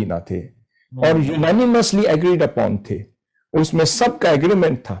of مدینہ تھے, اور یونانیمسلی ایگریڈ اپون تھے, اس میں سب کا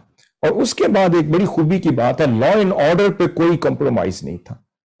ایگریمنٹ تھا. اور اس کے بعد ایک بڑی خوبی کی بات ہے, لا اینڈ آرڈر پہ کوئی کمپرومائز نہیں تھا.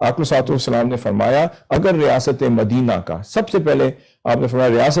 آقا صلی اللہ علیہ وسلم نے فرمایا اگر ریاست مدینہ کا, سب سے پہلے آپ نے فرمایا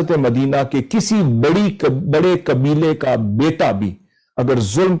ریاست مدینہ کے کسی بڑے قبیلے کا بیٹا بھی اگر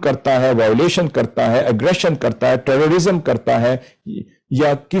ظلم کرتا ہے, وائولیشن کرتا ہے, ایگریشن کرتا ہے, ٹیررزم کرتا ہے,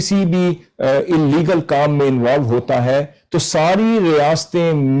 یا کسی بھی انلیگل کام میں انوالو ہوتا ہے, تو ساری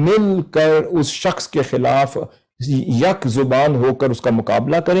ریاستیں مل کر اس شخص کے خلاف یک زبان ہو کر اس کا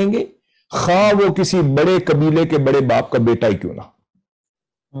مقابلہ کریں گے, خواہ وہ کسی بڑے قبیلے کے بڑے باپ کا بیٹا ہی کیوں نہ.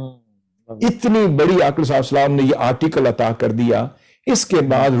 اتنی بڑی آقا صلی اللہ علیہ وسلم نے یہ آرٹیکل عطا کر دیا. اس کے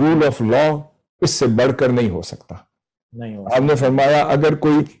بعد رول آف لا اس سے بڑھ کر نہیں ہو سکتا. آپ نے فرمایا اگر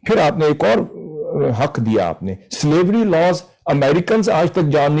کوئی, پھر آپ نے ایک اور حق دیا, آپ نے سلیوری لاز امریکنز آج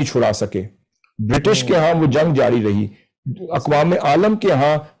تک جان نہیں چھڑا سکے, برٹش کے ہاں وہ جنگ جاری رہی, اقوام عالم کے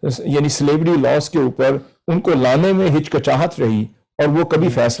ہاں یعنی سلیوری لاز کے اوپر ان کو لانے میں ہچکچاہٹ رہی, اور وہ کبھی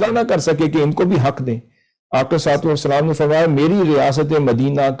فیصلہ نہ کر سکے کہ ان کو بھی حق دیں. آقا صلی اللہ علیہ وسلم نے فرمایا میری ریاست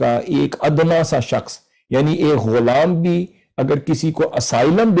مدینہ کا ایک ادنا سا شخص، یعنی ایک غلام بھی اگر کسی کو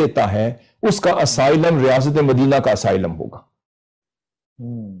اسائلم دیتا ہے، اس کا اسائلم ریاست مدینہ کا اسائلم ہوگا۔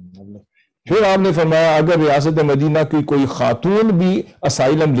 پھر آپ نے فرمایا اگر ریاست مدینہ کی کوئی خاتون بھی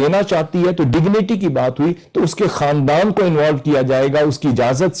اسائلم لینا چاہتی ہے تو ڈگنیٹی کی بات ہوئی تو اس کے خاندان کو انوالو کیا جائے گا، اس کی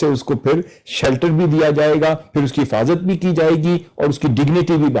اجازت سے اس کو پھر شیلٹر بھی دیا جائے گا، پھر اس کی حفاظت بھی کی جائے گی اور اس کی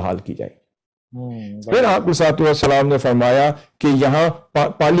ڈگنیٹی بھی بحال کی جائے گی۔ پھر آپ صلی اللہ علیہ وسلم نے فرمایا کہ یہاں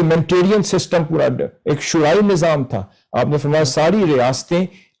پارلیمنٹیرین سسٹم پورا ایک شورائی نظام تھا۔ آپ نے فرمایا ساری ریاستیں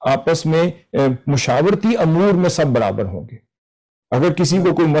آپس میں مشاورتی امور میں سب برابر ہوں گے، اگر کسی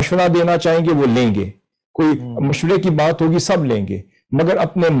کو کوئی مشورہ دینا چاہیں گے وہ لیں گے، کوئی مشورے کی بات ہوگی سب لیں گے، مگر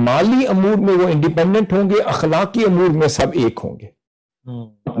اپنے مالی امور میں وہ انڈیپینڈنٹ ہوں گے، اخلاقی امور میں سب ایک ہوں گے،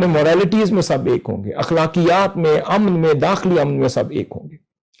 اپنے موریلٹیز میں سب ایک ہوں گے، اخلاقیات میں، امن میں، داخلی امن میں سب ایک ہوں گے۔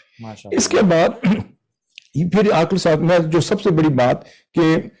 اس کے بعد پھر آقا صاحب میں جو سب سے بڑی بات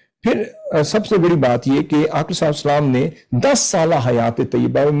کہ پھر سب سے بڑی بات یہ کہ آقا صلی اللہ علیہ وسلم نے 10 سالہ حیات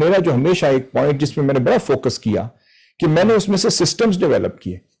طیبہ، میرا جو ہمیشہ ایک پوائنٹ جس میں میں نے بڑا فوکس کیا کہ میں نے اس میں سے سسٹمز ڈیولپ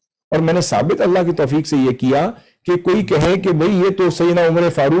کیے، اور میں نے ثابت اللہ کی توفیق سے یہ کیا کہ کوئی کہے کہ بھئی یہ تو سیدنا عمر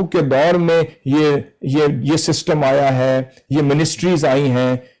فاروق کے دور میں یہ سسٹم آیا ہے، یہ منسٹریز آئی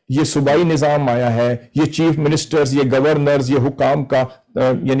ہیں، یہ صوبائی نظام آیا ہے، یہ چیف منسٹرز، یہ گورنرز، یہ حکام کا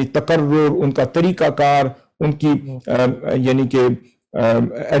یعنی تقرر، ان کا طریقہ کار، ان کی یعنی کہ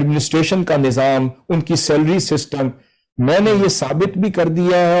ایڈمنسٹریشن کا نظام، ان کی سیلری سسٹم، میں نے یہ ثابت بھی کر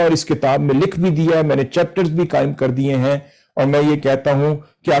دیا ہے اور اس کتاب میں لکھ بھی دیا ہے، میں نے چیپٹرز بھی قائم کر دیے ہیں، اور میں یہ کہتا ہوں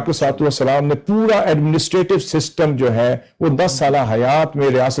کہ آقا صلی اللہ علیہ وسلم نے پورا ایڈمنسٹریٹو سسٹم جو ہے وہ 10 سالہ حیات میں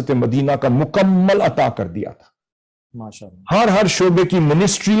ریاست مدینہ کا مکمل عطا کر دیا تھا۔ ہر شعبے کی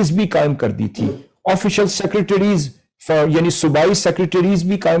منسٹریز بھی قائم کر دی تھی، آفیشل سیکریٹریز یعنی صوبائی سیکریٹریز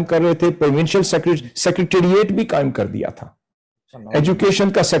بھی قائم کر رہے تھے، پروونشل سیکریٹریٹ بھی قائم کر دیا تھا، ایجوکیشن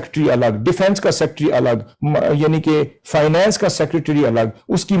کا سیکرٹری الگ، ڈیفنس کا سیکرٹری الگ، یعنی کہ فائنانس کا سیکرٹری الگ،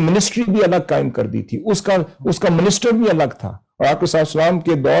 اس کی منسٹری بھی الگ قائم کر دی تھی، اس کا منسٹر بھی الگ تھا۔ اور آقا صلی اللہ علیہ وسلم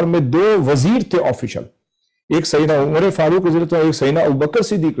کے دور میں 2 وزیر تھے آفیشل، ایک سیدنا عمر فاروق رضی اللہ عنہ، ایک سیدنا ابوبکر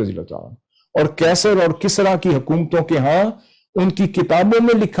صدیق رضی اللہ عنہ، اور کیسر اور کسرا کی حکومتوں کے ہاں ان کی کتابوں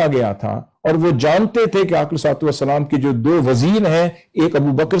میں لکھا گیا تھا، اور وہ جانتے تھے کہ آقا صلی اللہ علیہ وسلم کے جو 2 وزیر ہیں، ایک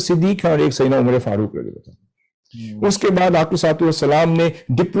ابوبکر صدیق ہیں اور ایک سیدنا عمر فاروق رضی اللہ عنہ۔ اس کے بعد آقا صلی اللہ علیہ وسلم نے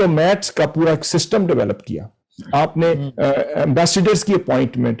ڈپلومیٹس کا پورا ایک سسٹم ڈیولپ کیا، آپ نے ایمبیسیڈرز کی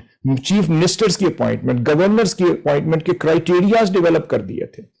اپوائنٹمنٹ، چیف منسٹرز کی اپوائنٹمنٹ، گورنرز کی اپوائنٹمنٹ کے کرائیٹیریاز ڈیولپ کر دیے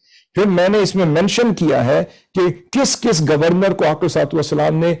تھے۔ پھر میں نے اس میں منشن کیا ہے کہ کس کس گورنر کو آقا صلی اللہ علیہ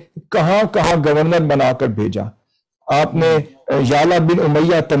وسلم نے کہاں کہاں گورنر بنا کر بھیجا۔ آپ نے یالا بن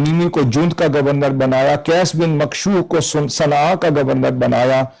امیہ تمیمی کو جوند کا گورنر بنایا، قیس بن مکشوع کو صنعاء کا گورنر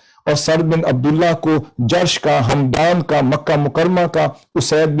بنایا، اور سعد بن عبداللہ کو جرش کا، ہمدان کا، مکہ مکرمہ کا،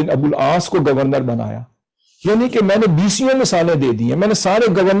 اسید بن ابو العاص کو گورنر بنایا۔ یعنی کہ میں نے 20 مثالیں دے دی ہیں، میں نے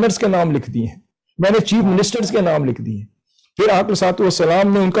سارے گورنرز کے نام لکھ دیے ہیں، میں نے چیف منسٹرز کے نام لکھ دیے ہیں۔ پھر آپ صلی اللہ علیہ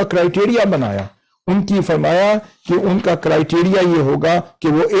وسلم نے ان کا کرائیٹیریا بنایا، ان کی فرمایا کہ ان کا کرائیٹیریا یہ ہوگا کہ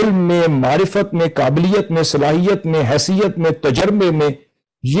وہ علم میں، معرفت میں، قابلیت میں، صلاحیت میں، حیثیت میں، تجربے میں،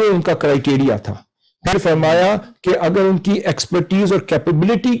 یہ ان کا کرائیٹیریا تھا۔ پھر فرمایا کہ اگر ان کی ایکسپرٹیز اور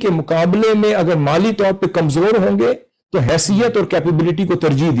کیپیبلٹی کے مقابلے میں اگر مالی طور پہ کمزور ہوں گے تو حیثیت اور کیپیبلٹی کو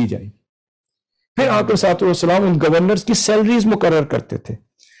ترجیح دی جائے۔ پھر آپ صلی اللہ علیہ وسلم ان گورنرز کی سیلریز مقرر کرتے تھے۔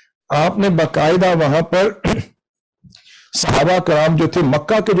 آپ نے باقاعدہ وہاں پر صحابہ کرام جو تھے،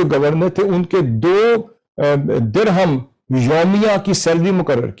 مکہ کے جو گورنر تھے، ان کے 2 درہم یومیہ کی سیلری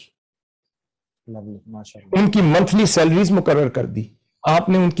مقرر کی، ان کی منتھلی سیلریز مقرر کر دی۔ آپ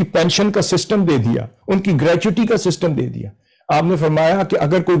نے ان کی پینشن کا سسٹم دے دیا، ان کی گریچوٹی کا سسٹم دے دیا۔ آپ نے فرمایا کہ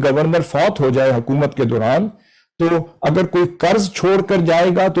اگر کوئی گورنر فوت ہو جائے حکومت کے دوران تو اگر کوئی قرض چھوڑ کر جائے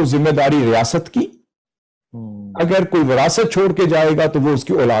گا تو ذمہ داری ریاست کی، اگر کوئی وراثت چھوڑ کے جائے گا تو وہ اس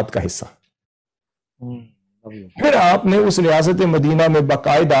کی اولاد کا حصہ۔ پھر آپ نے اس ریاست مدینہ میں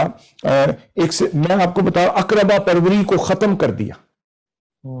باقاعدہ میں آپ کو بتاؤں اقربا پروری کو ختم کر دیا۔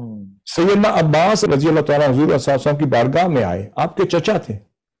 سیدنا عباس رضی اللہ تعالیٰ حضور صلی اللہ علیہ وسلم کی بارگاہ میں آئے، آپ کے چچا تھے۔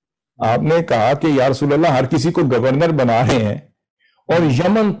 آپ نے کہا کہ یا رسول اللہ ہر کسی کو گورنر بنا رہے ہیں، اور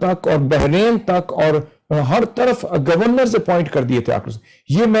یمن تک اور بحرین تک اور ہر طرف گورنرز اپوائنٹ کر دیے تھے۔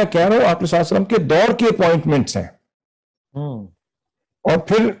 یہ میں کہہ رہا ہوں آپ صلی اللہ علیہ وسلم کے دور کی اپوائنٹمنٹس ہیں۔ اور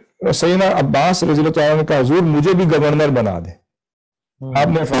پھر سیدنا عباس رضی اللہ تعالیٰ نے کہا حضور مجھے بھی گورنر بنا دیں۔ آپ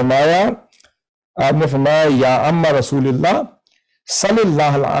نے فرمایا یا اما رسول اللہ صلی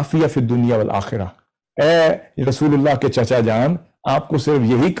اللہ العافیہ فی الدنیا والآخرہ، اے رسول اللہ کے چچا جان آپ کو صرف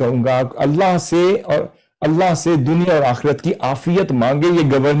یہی کہوں گا اللہ سے دنیا اور آخرت کی عافیت مانگے،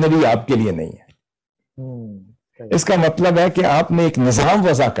 یہ گورنری آپ کے لیے نہیں ہے۔ اس کا مطلب ہے کہ آپ نے ایک نظام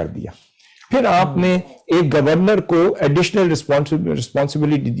وضع کر دیا، پھر آپ نے ایک گورنر کو ایڈیشنل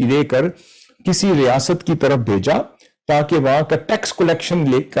رسپانسبلٹی دے کر کسی ریاست کی طرف بھیجا تاکہ وہاں کا ٹیکس کلیکشن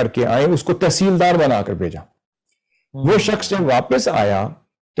لے کر کے آئے، اس کو تحصیلدار بنا کر بھیجا۔ وہ شخص جب واپس آیا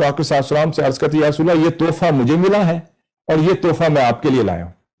تو آقا صلی اللہ علیہ وسلم سے عرض کرتی، یا رسول اللہ، یہ تحفہ مجھے ملا ہے اور یہ تحفہ میں آپ کے لیے لایا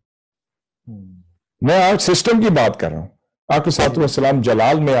ہوں۔ میں آج سسٹم کی بات کر رہا ہوں۔ آقا صلی اللہ علیہ وسلم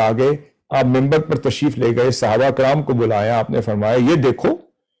جلال میں آ گئے، آپ ممبر پر تشریف لے گئے، صحابہ کرام کو بلایا، آپ نے فرمایا یہ دیکھو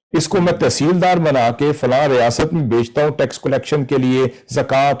اس کو میں تحصیلدار بنا کے فلاں ریاست میں بیچتا ہوں ٹیکس کلیکشن کے لیے،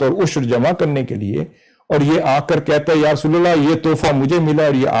 زکوٰۃ اور عشر جمع کرنے کے لیے، اور یہ آ کر کہتا ہے یا رسول اللہ یہ تحفہ مجھے ملا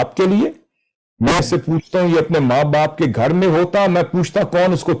اور یہ آپ کے لیے۔ میں اس سے پوچھتا ہوں یہ اپنے ماں باپ کے گھر میں ہوتا، میں پوچھتا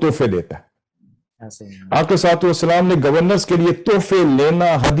کون اس کو تحفے دیتا ہے۔ آقا صلی اللہ علیہ وسلم نے گورنرز کے لیے تحفے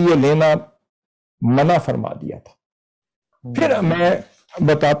لینا، ہدیے لینا منع فرما دیا تھا۔ پھر میں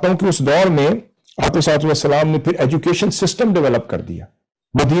بتاتا ہوں کہ اس دور میں آقا صلی اللہ علیہ وسلم نے پھر ایجوکیشن سسٹم ڈیولپ کر دیا،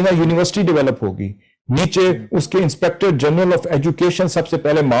 مدینہ یونیورسٹی ڈیولپ ہوگی، نیچے اس کے انسپیکٹر جنرل آف ایجوکیشن سب سے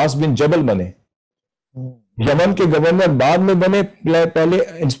پہلے معاذ بن جبل بنے، یمن کے گورنر بعد میں بنے، پہلے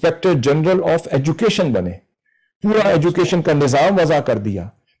انسپیکٹر جنرل آف ایجوکیشن بنے، پورا ایجوکیشن کا نظام وضع کر دیا۔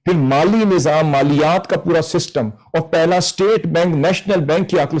 پھر مالی نظام، مالیات کا پورا سسٹم، اور پہلا اسٹیٹ بینک، نیشنل بینک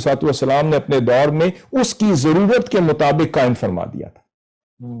کی آقا صلی اللہ علیہ وسلم نے اپنے دور میں اس کی ضرورت کے مطابق قائم فرما دیا تھا۔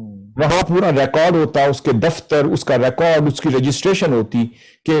 وہاں پورا ریکارڈ ہوتا، اس کے دفتر، اس کا ریکارڈ، اس کی رجسٹریشن ہوتی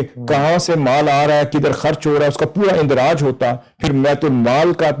کہ کہاں سے مال آ رہا ہے، کدھر خرچ ہو رہا ہے، اس کا پورا اندراج ہوتا۔ پھر بیت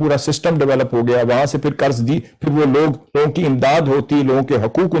المال کا پورا سسٹم ڈیولپ ہو گیا، وہاں سے پھر قرض دی، پھر وہ لوگوں کی امداد ہوتی، لوگوں کے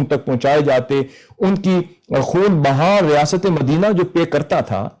حقوق ان تک پہنچائے جاتے، ان کی خون بہار ریاست مدینہ جو پے کرتا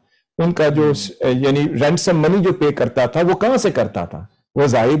تھا، ان کا جو یعنی رینسم منی جو پے کرتا تھا، وہ کہاں سے کرتا تھا؟ وہ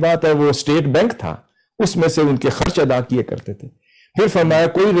ظاہر بات ہے وہ اسٹیٹ بینک تھا، اس میں سے ان کے خرچ ادا کیے کرتے تھے۔ پھر فرمایا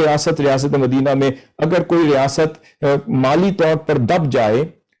کوئی ریاست مدینہ میں اگر کوئی ریاست مالی طور پر دب جائے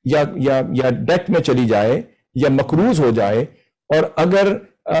یا ڈیٹ میں چلی جائے یا مقروض ہو جائے، اور اگر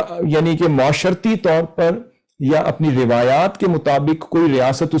یعنی کہ معاشرتی طور پر یا اپنی روایات کے مطابق کوئی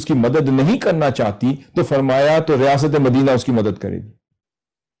ریاست اس کی مدد نہیں کرنا چاہتی، تو فرمایا تو ریاست مدینہ اس کی مدد کرے گی۔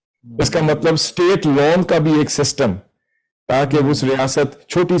 اس کا مطلب اسٹیٹ لون کا بھی ایک سسٹم، تاکہ اس ریاست،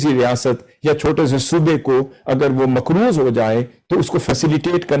 چھوٹی سی ریاست یا چھوٹے سے صوبے کو اگر وہ مقروض ہو جائے تو اس کو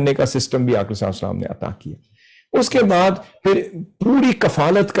فیسیلیٹیٹ کرنے کا سسٹم بھی آقا صلی اللہ علیہ وسلم نے عطا کیا۔ اس کے بعد پھر پوری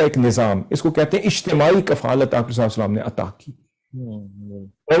کفالت کا ایک نظام، اس کو کہتے ہیں اجتماعی کفالت، آقا صلی اللہ علیہ وسلم نے عطا کی،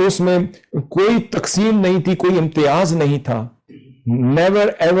 اور اس میں کوئی تقسیم نہیں تھی، کوئی امتیاز نہیں تھا، never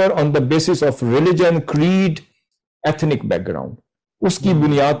ever on the basis of religion, کریڈ، ethnic back ground, اس کی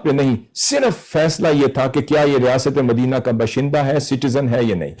بنیاد پہ نہیں، صرف فیصلہ یہ تھا کہ کیا یہ ریاست مدینہ کا باشندہ ہے، سٹیزن ہے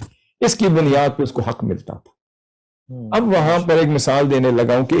یا نہیں، اس کی بنیاد پہ اس کو حق ملتا تھا۔ اب وہاں پر ایک مثال دینے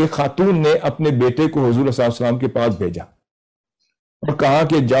لگا ہوں کہ ایک خاتون نے اپنے بیٹے کو حضور صلی اللہ علیہ وسلم کے پاس بھیجا اور کہا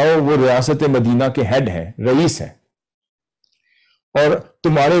کہ جاؤ، وہ ریاست مدینہ کے ہیڈ ہیں، رئیس ہیں، اور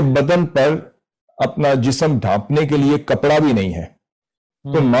تمہارے بدن پر اپنا جسم ڈھانپنے کے لیے کپڑا بھی نہیں ہے۔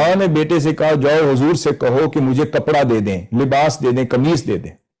 تو ماں نے بیٹے سے کہا جاؤ حضور سے کہو کہ مجھے کپڑا دے دیں، لباس دے دیں، قمیص دے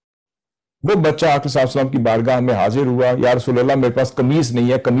دیں۔ وہ بچہ آقا صلی اللہ علیہ وسلم کی بارگاہ میں حاضر ہوا، یا رسول اللہ میرے پاس قمیص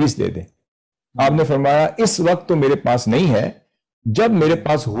نہیں ہے، قمیص دے دیں۔ آپ نے فرمایا اس وقت تو میرے پاس نہیں ہے، جب میرے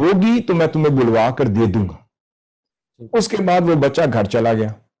پاس ہوگی تو میں تمہیں بلوا کر دے دوں گا۔ اس کے بعد وہ بچہ گھر چلا گیا۔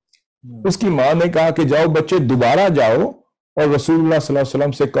 اس کی ماں نے کہا کہ جاؤ بچے، دوبارہ جاؤ اور رسول اللہ صلی اللہ علیہ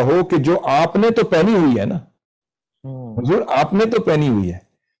وسلم سے کہو کہ جو آپ نے تو پہنی ہوئی ہے نا، حضور آپ نے تو پہنی ہوئی ہے۔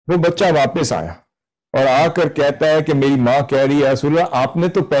 وہ بچہ واپس آیا اور آ کر کہتا ہے کہ میری ماں کہہ رہی ہے رسول اللہ آپ نے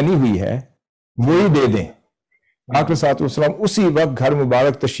تو پہنی ہوئی ہے، وہی دے دیں۔ آقا صلی اللہ علیہ وسلم اسی وقت گھر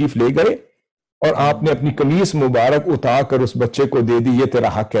مبارک تشریف لے گئے اور آپ نے اپنی قمیص مبارک اٹھا کر اس بچے کو دے دی، یہ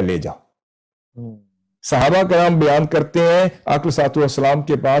تیرا حق ہے، لے جا۔ صحابہ کرام بیان کرتے ہیں آقا صلی اللہ علیہ وسلم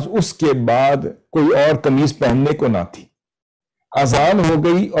کے پاس اس کے بعد کوئی اور قمیص پہننے کو نہ تھی۔ اذان ہو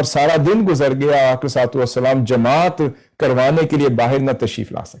گئی اور سارا دن گزر گیا، آقا صلی اللہ علیہ وسلم جماعت کروانے کے لیے باہر نہ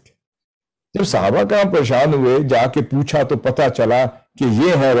تشریف لا سکے۔ جب صحابہ کرام پریشان ہوئے، جا کے پوچھا تو پتہ چلا کہ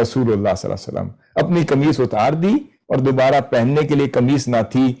یہ ہے رسول اللہ صلی اللہ علیہ وسلم۔ اپنی قمیص اتار دی اور دوبارہ پہننے کے لیے قمیص نہ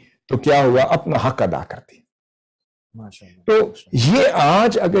تھی، تو کیا ہوا؟ اپنا حق ادا کر دی۔ تو یہ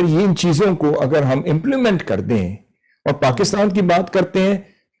آج اگر ان چیزوں کو اگر ہم امپلیمنٹ کر دیں، اور پاکستان کی بات کرتے ہیں،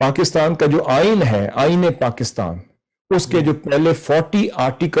 پاکستان کا جو آئین ہے، آئین پاکستان، اس کے جو پہلے 40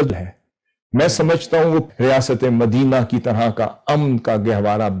 آرٹیکل ہے، میں سمجھتا ہوں وہ ریاست مدینہ کی طرح کا امن کا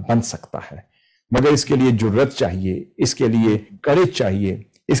گہوارہ بن سکتا ہے، مگر اس کے لیے جرت چاہیے، اس کے لیے کریج چاہیے،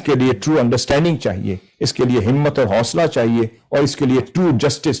 اس کے لیے ٹرو انڈرسٹینڈنگ چاہیے، اس کے لیے ہمت اور حوصلہ چاہیے، اور اس کے لیے ٹرو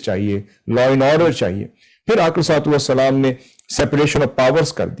جسٹس چاہیے، لا اینڈ آرڈر چاہیے۔ پھر آقا صلی اللہ علیہ وسلم نے سیپریشن آف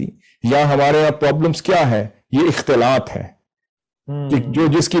پاورز کر دی، یا ہمارے یہاں پرابلمس کیا ہے؟ یہ اختلاط ہے کہ جو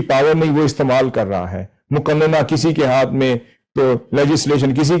جس کی پاور نہیں وہ استعمال کر رہا ہے. مقننہ کسی کے ہاتھ میں تو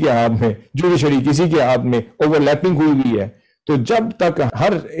لیجسلیشن کسی کے ہاتھ میں، جوڈیشری کسی کے ہاتھ میں، اوور لیپنگ ہوئی ہوئی ہے. تو جب تک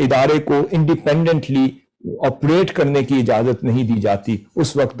ہر ادارے کو انڈیپینڈنٹلی آپریٹ کرنے کی اجازت نہیں دی جاتی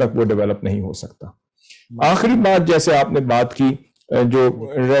اس وقت تک وہ ڈیولپ نہیں ہو سکتا. آخری بات جیسے آپ نے بات کی جو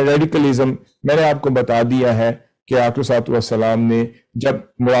ریڈیکلزم، میں نے آپ کو بتا دیا ہے کہ آقا صلی اللہ علیہ وسلم نے جب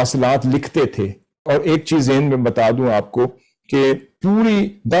مراسلات لکھتے تھے، اور ایک چیز ذہن میں بتا دوں آپ کو کہ پوری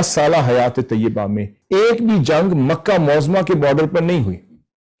 10 سالہ حیات طیبہ میں ایک بھی جنگ مکہ معظمہ کے بارڈر پر نہیں ہوئی.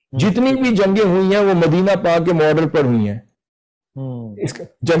 جتنی بھی جنگیں ہوئی ہیں وہ مدینہ پاک کے بارڈر پر ہوئی ہیں.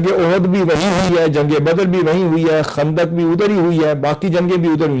 جنگ احد بھی وہیں ہوئی ہے، جنگ بدر بھی وہیں ہوئی ہے، خندق بھی ادھر ہی ہوئی ہے، باقی جنگیں بھی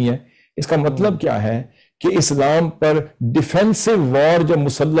ادھر ہوئی ہیں. اس کا مطلب کیا ہے کہ اسلام پر ڈیفینسو وار جب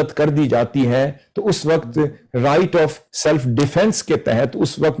مسلط کر دی جاتی ہے تو اس وقت رائٹ آف سیلف ڈیفینس کے تحت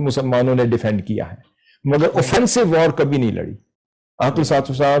اس وقت مسلمانوں نے ڈیفینڈ کیا ہے، مگر اوفینسو وار کبھی نہیں لڑی. آقا صلی اللہ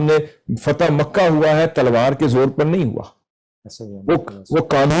علیہ وسلم نے فتح مکہ ہوا ہے تلوار کے زور پر نہیں ہوا، وہ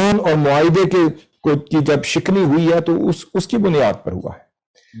قانون اور معاہدے کی جب شکنی ہوئی ہے تو اس کی بنیاد پر ہوا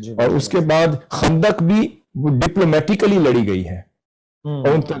ہے. اور اس کے بعد خندق بھی ڈپلومیٹیکلی لڑی گئی ہے، اور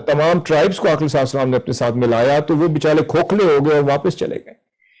ان تمام ٹرائبز کو آقا صلی اللہ علیہ وسلم نے اپنے ساتھ ملایا تو وہ بیچارے کھوکھلے ہو گئے اور واپس چلے گئے.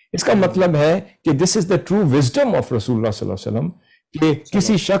 اس کا مطلب ہے کہ دس از دا ٹرو وزڈم آف رسول اللہ صلی اللہ علیہ وسلم کہ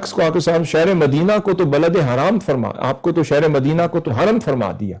کسی شخص کو آقا صلی اللہ علیہ وسلم شہر مدینہ کو تو بلد حرام آپ کو تو شہر مدینہ کو تو حرم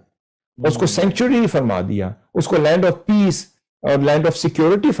فرما دیا، اس کو سینکچوری فرما دیا، اس کو لینڈ آف پیس اور لینڈ آف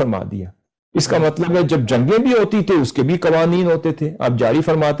سیکیورٹی فرما دیا. اس کا مطلب ہے جب جنگیں بھی ہوتی تھی اس کے بھی قوانین ہوتے تھے. آپ جاری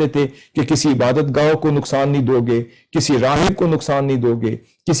فرماتے تھے کہ کسی عبادت گاہ کو نقصان نہیں دو گے، کسی راہب کو نقصان نہیں دو گے،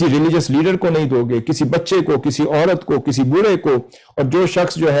 کسی ریلیجس لیڈر کو نہیں دو گے، کسی بچے کو، کسی عورت کو، کسی بوڑھے کو، اور جو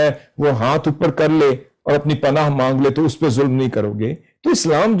شخص جو ہے وہ ہاتھ اوپر کر لے اور اپنی پناہ مانگ لے تو اس پہ ظلم نہیں کرو گے. تو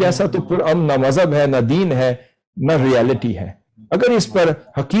اسلام جیسا تو پرامن نہ مذہب ہے، نہ دین ہے، نہ ریالٹی ہے. اگر اس پر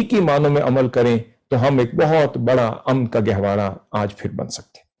حقیقی معنوں میں عمل کریں تو ہم ایک بہت بڑا امن کا گہوارہ آج پھر بن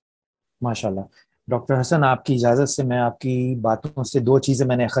سکتے ہیں. ماشاءاللہ. ڈاکٹر حسن، آپ کی اجازت سے میں آپ کی باتوں سے 2 چیزیں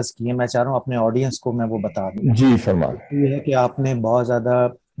میں نے اخذ کی ہیں، میں چاہ رہا ہوں اپنے آڈینس کو میں وہ بتا دوں. جی فرمائیں. یہ ہے کہ آپ نے بہت زیادہ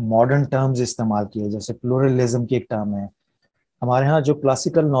ماڈرن ٹرمز استعمال کیے، جیسے پلورلزم کی ایک ٹرم ہے. ہمارے ہاں جو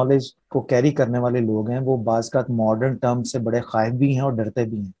کلاسیکل نالج کو کیری کرنے والے لوگ ہیں وہ بعض کا ماڈرن ٹرم سے بڑے خائف بھی ہیں اور ڈرتے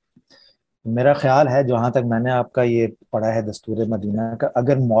بھی ہیں. میرا خیال ہے جہاں تک میں نے آپ کا یہ پڑھا ہے دستور مدینہ کا،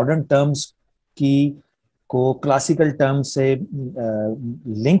 اگر ماڈرن ٹرمز کی کو کلاسیکل ٹرم سے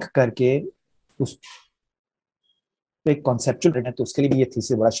لنک کر کے اس پہ کانسیپچل ہے تو اس کے لیے بھی یہ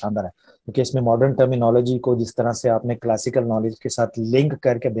تھیسس بڑا شاندار ہے، کیونکہ اس میں ماڈرن ٹرمینالوجی کو جس طرح سے آپ نے کلاسیکل نالج کے ساتھ لنک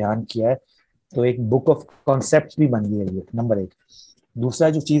کر کے بیان کیا ہے تو ایک بک آف کانسیپٹ بھی بن گئی ہے یہ، نمبر 1. دوسرا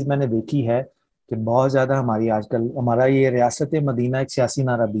جو چیز میں نے دیکھی ہے کہ بہت زیادہ ہماری آج کل ہمارا یہ ریاست مدینہ ایک سیاسی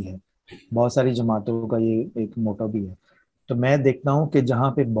نعرہ بھی ہے، بہت ساری جماعتوں کا یہ ایک موٹو بھی ہے. تو میں دیکھتا ہوں کہ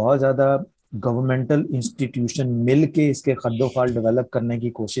جہاں پہ بہت زیادہ گورنمنٹل انسٹیٹیوشن مل کے اس کے خد و خال ڈیولپ کرنے کی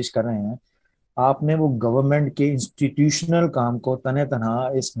کوشش کر رہے ہیں، آپ نے وہ گورنمنٹ کے انسٹیٹیوشنل کام کو تنہ تنہا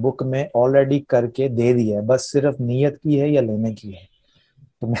اس بک میں آلریڈی کر کے دے دیا ہے، بس صرف نیت کی ہے یا لینے کی ہے.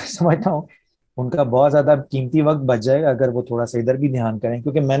 تو میں سمجھتا ہوں ان کا بہت زیادہ قیمتی وقت بچ جائے گا اگر وہ تھوڑا سا ادھر بھی دھیان کریں،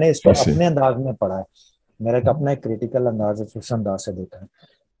 کیونکہ میں نے اس کو اپنے انداز میں پڑھا ہے، میرا ایک اپنا ایک کریٹیکل انداز ہے، اس انداز سے دیکھا ہے.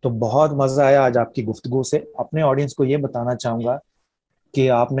 تو بہت مزہ آیا آج آپ کی گفتگو سے. اپنے آڈینس کو یہ بتانا چاہوں گا کہ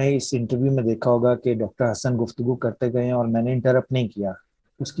آپ نے اس انٹرویو میں دیکھا ہوگا کہ ڈاکٹر حسن گفتگو کرتے گئے اور میں نے انٹرپٹ نہیں کیا.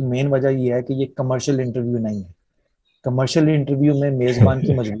 اس کی مین وجہ یہ ہے کہ یہ کمرشل انٹرویو نہیں ہے. کمرشل انٹرویو میں میزبان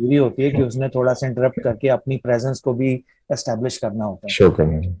کی مجبوری ہوتی ہے کہ اس نے تھوڑا سا انٹرپٹ کر کے اپنی پریزنس کو بھی اسٹیبلش کرنا ہوتا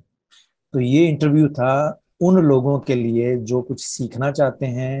ہے. تو یہ انٹرویو تھا ان لوگوں کے لیے جو کچھ سیکھنا چاہتے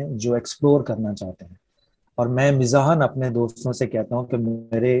ہیں، جو ایکسپلور کرنا چاہتے ہیں. اور میں مزاحاً اپنے دوستوں سے کہتا ہوں کہ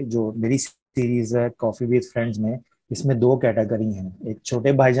میری سیریز ہے کافی وتھ فرینڈز میں، اس میں 2 کیٹیگری ہیں. ایک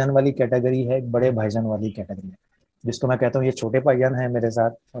چھوٹے بھائی جان والی کیٹیگری ہے، ایک بڑے بھائی جان والی کیٹیگری ہے، جس کو میں کہتا ہوں یہ چھوٹے بھائی جان ہیں میرے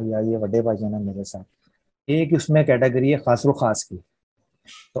ساتھ اور یا یہ بڑے بھائی جان ہیں میرے ساتھ. ایک اس میں کیٹیگری ہے خاص و خاص کی.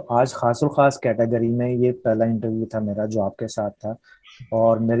 تو آج خاص و خاص کیٹیگری میں یہ پہلا انٹرویو تھا میرا جو آپ کے ساتھ تھا،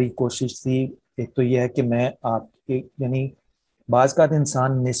 اور میری کوشش تھی ایک تو یہ ہے کہ میں آپ کے یعنی بعض کا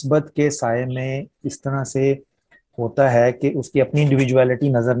انسان نسبت کے سائے میں اس طرح سے ہوتا ہے کہ اس کی اپنی انڈیویجویلٹی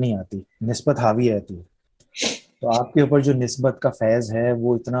نظر نہیں آتی، نسبت حاوی رہتی ہے. تو آپ کے اوپر جو نسبت کا فیض ہے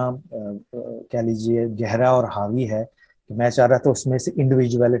وہ اتنا کہہ لیجیے گہرا اور حاوی ہے کہ میں چاہ رہا تھا اس میں سے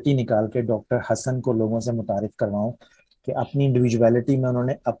انڈیویجویلٹی نکال کے ڈاکٹر حسن کو لوگوں سے متعارف کرواؤں کہ اپنی انڈیویجویلٹی میں انہوں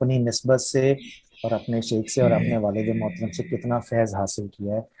نے اپنی نسبت سے اور اپنے شیخ سے اور اپنے والد محترم سے کتنا فیض حاصل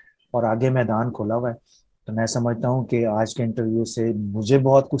کیا ہے اور آگے میدان کھولا ہوا ہے. تو میں سمجھتا ہوں کہ آج کے انٹرویو سے مجھے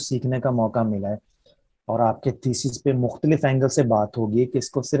بہت کچھ سیکھنے کا موقع ملا ہے. اور آپ کے تھیسس پہ مختلف اینگل سے بات ہوگی کہ اس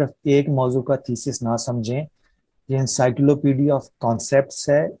کو صرف ایک موضوع کا تھیسس نہ سمجھیں، یہ انسائکلوپیڈیا آف کانسیپٹس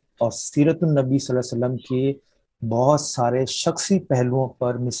ہے، اور سیرت النبی صلی اللہ علیہ وسلم کی بہت سارے شخصی پہلوؤں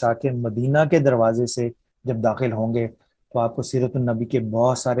پر مساک مدینہ کے دروازے سے جب داخل ہوں گے تو آپ کو سیرت النبی کے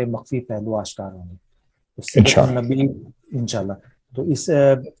بہت سارے مخفی پہلو آشکار ہوں گے. تو سیرت انشاءاللہ. النبی انشاءاللہ. تو اس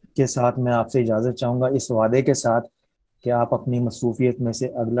کے ساتھ میں آپ سے اجازت چاہوں گا، اس وعدے کے ساتھ کہ آپ اپنی مصروفیت میں سے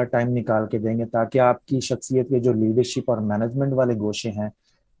اگلا ٹائم نکال کے دیں گے تاکہ آپ کی شخصیت کے جو لیڈرشپ اور مینجمنٹ والے گوشے ہیں،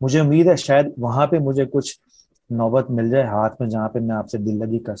 مجھے امید ہے شاید وہاں پہ مجھے کچھ نوبت مل جائے ہاتھ میں جہاں پہ میں آپ سے دل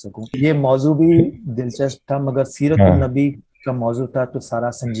لگی کر سکوں. یہ موضوع بھی دلچسپ تھا، مگر سیرت ہاں النبی کا موضوع تھا تو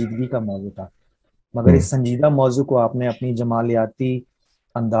سارا سنجیدگی کا موضوع تھا، مگر ہوں. اس سنجیدہ موضوع کو آپ نے اپنی جمالیاتی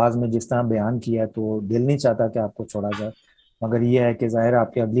انداز میں جس طرح بیان کیا تو دل نہیں چاہتا کہ آپ کو چھوڑا جائے، مگر یہ ہے کہ ظاہر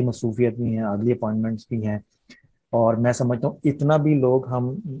آپ کی اگلی مصروفیت بھی ہیں، اگلی اپائنٹمنٹس بھی ہیں، اور میں سمجھتا ہوں اتنا بھی لوگ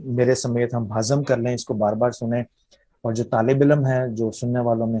ہم میرے سمیت ہم ہضم کر لیں، اس کو بار بار سنیں، اور جو طالب علم ہیں، جو سننے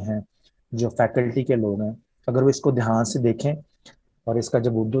والوں میں ہیں، جو فیکلٹی کے لوگ ہیں، اگر وہ اس کو دھیان سے دیکھیں، اور اس کا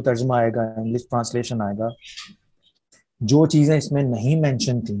جب اردو ترجمہ آئے گا، انگلش ٹرانسلیشن آئے گا، جو چیزیں اس میں نہیں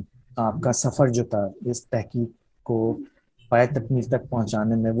مینشن تھیں، آپ کا سفر جو تھا اس تحقیق کو پائے تکمیل تک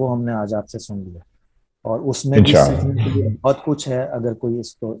پہنچانے میں، وہ ہم نے آج آپ سے سن لیا، اور اس میں بھی انشاءاللہ. سیکھنے کے لیے بہت کچھ ہے اگر کوئی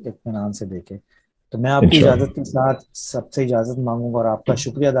اس کو اطمینان سے دیکھے. تو میں آپ کی انشاءاللہ. اجازت کے ساتھ سب سے اجازت مانگوں گا اور آپ کا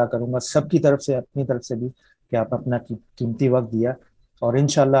شکریہ ادا کروں گا سب کی طرف سے، اپنی طرف سے بھی، کہ آپ اپنا قیمتی وقت دیا، اور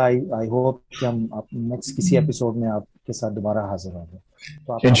انشاءاللہ آئی ہوپ کہ ہم نیکسٹ کسی ایپیسوڈ میں آپ کے ساتھ دوبارہ حاضر ہوں گے.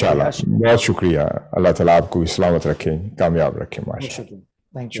 تو آپ کا انشاءاللہ. بڑا بہت شکریہ. اللہ تعالیٰ آپ کو بھی سلامت رکھے، کامیاب رکھے. بہت ماشاءاللہ. شکریہ.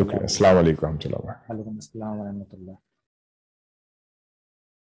 Thank you. اللہ شکریہ. حافظ. السلام علیکم ورحمۃ اللہ. وعلیکم السلام ورحمۃ اللہ.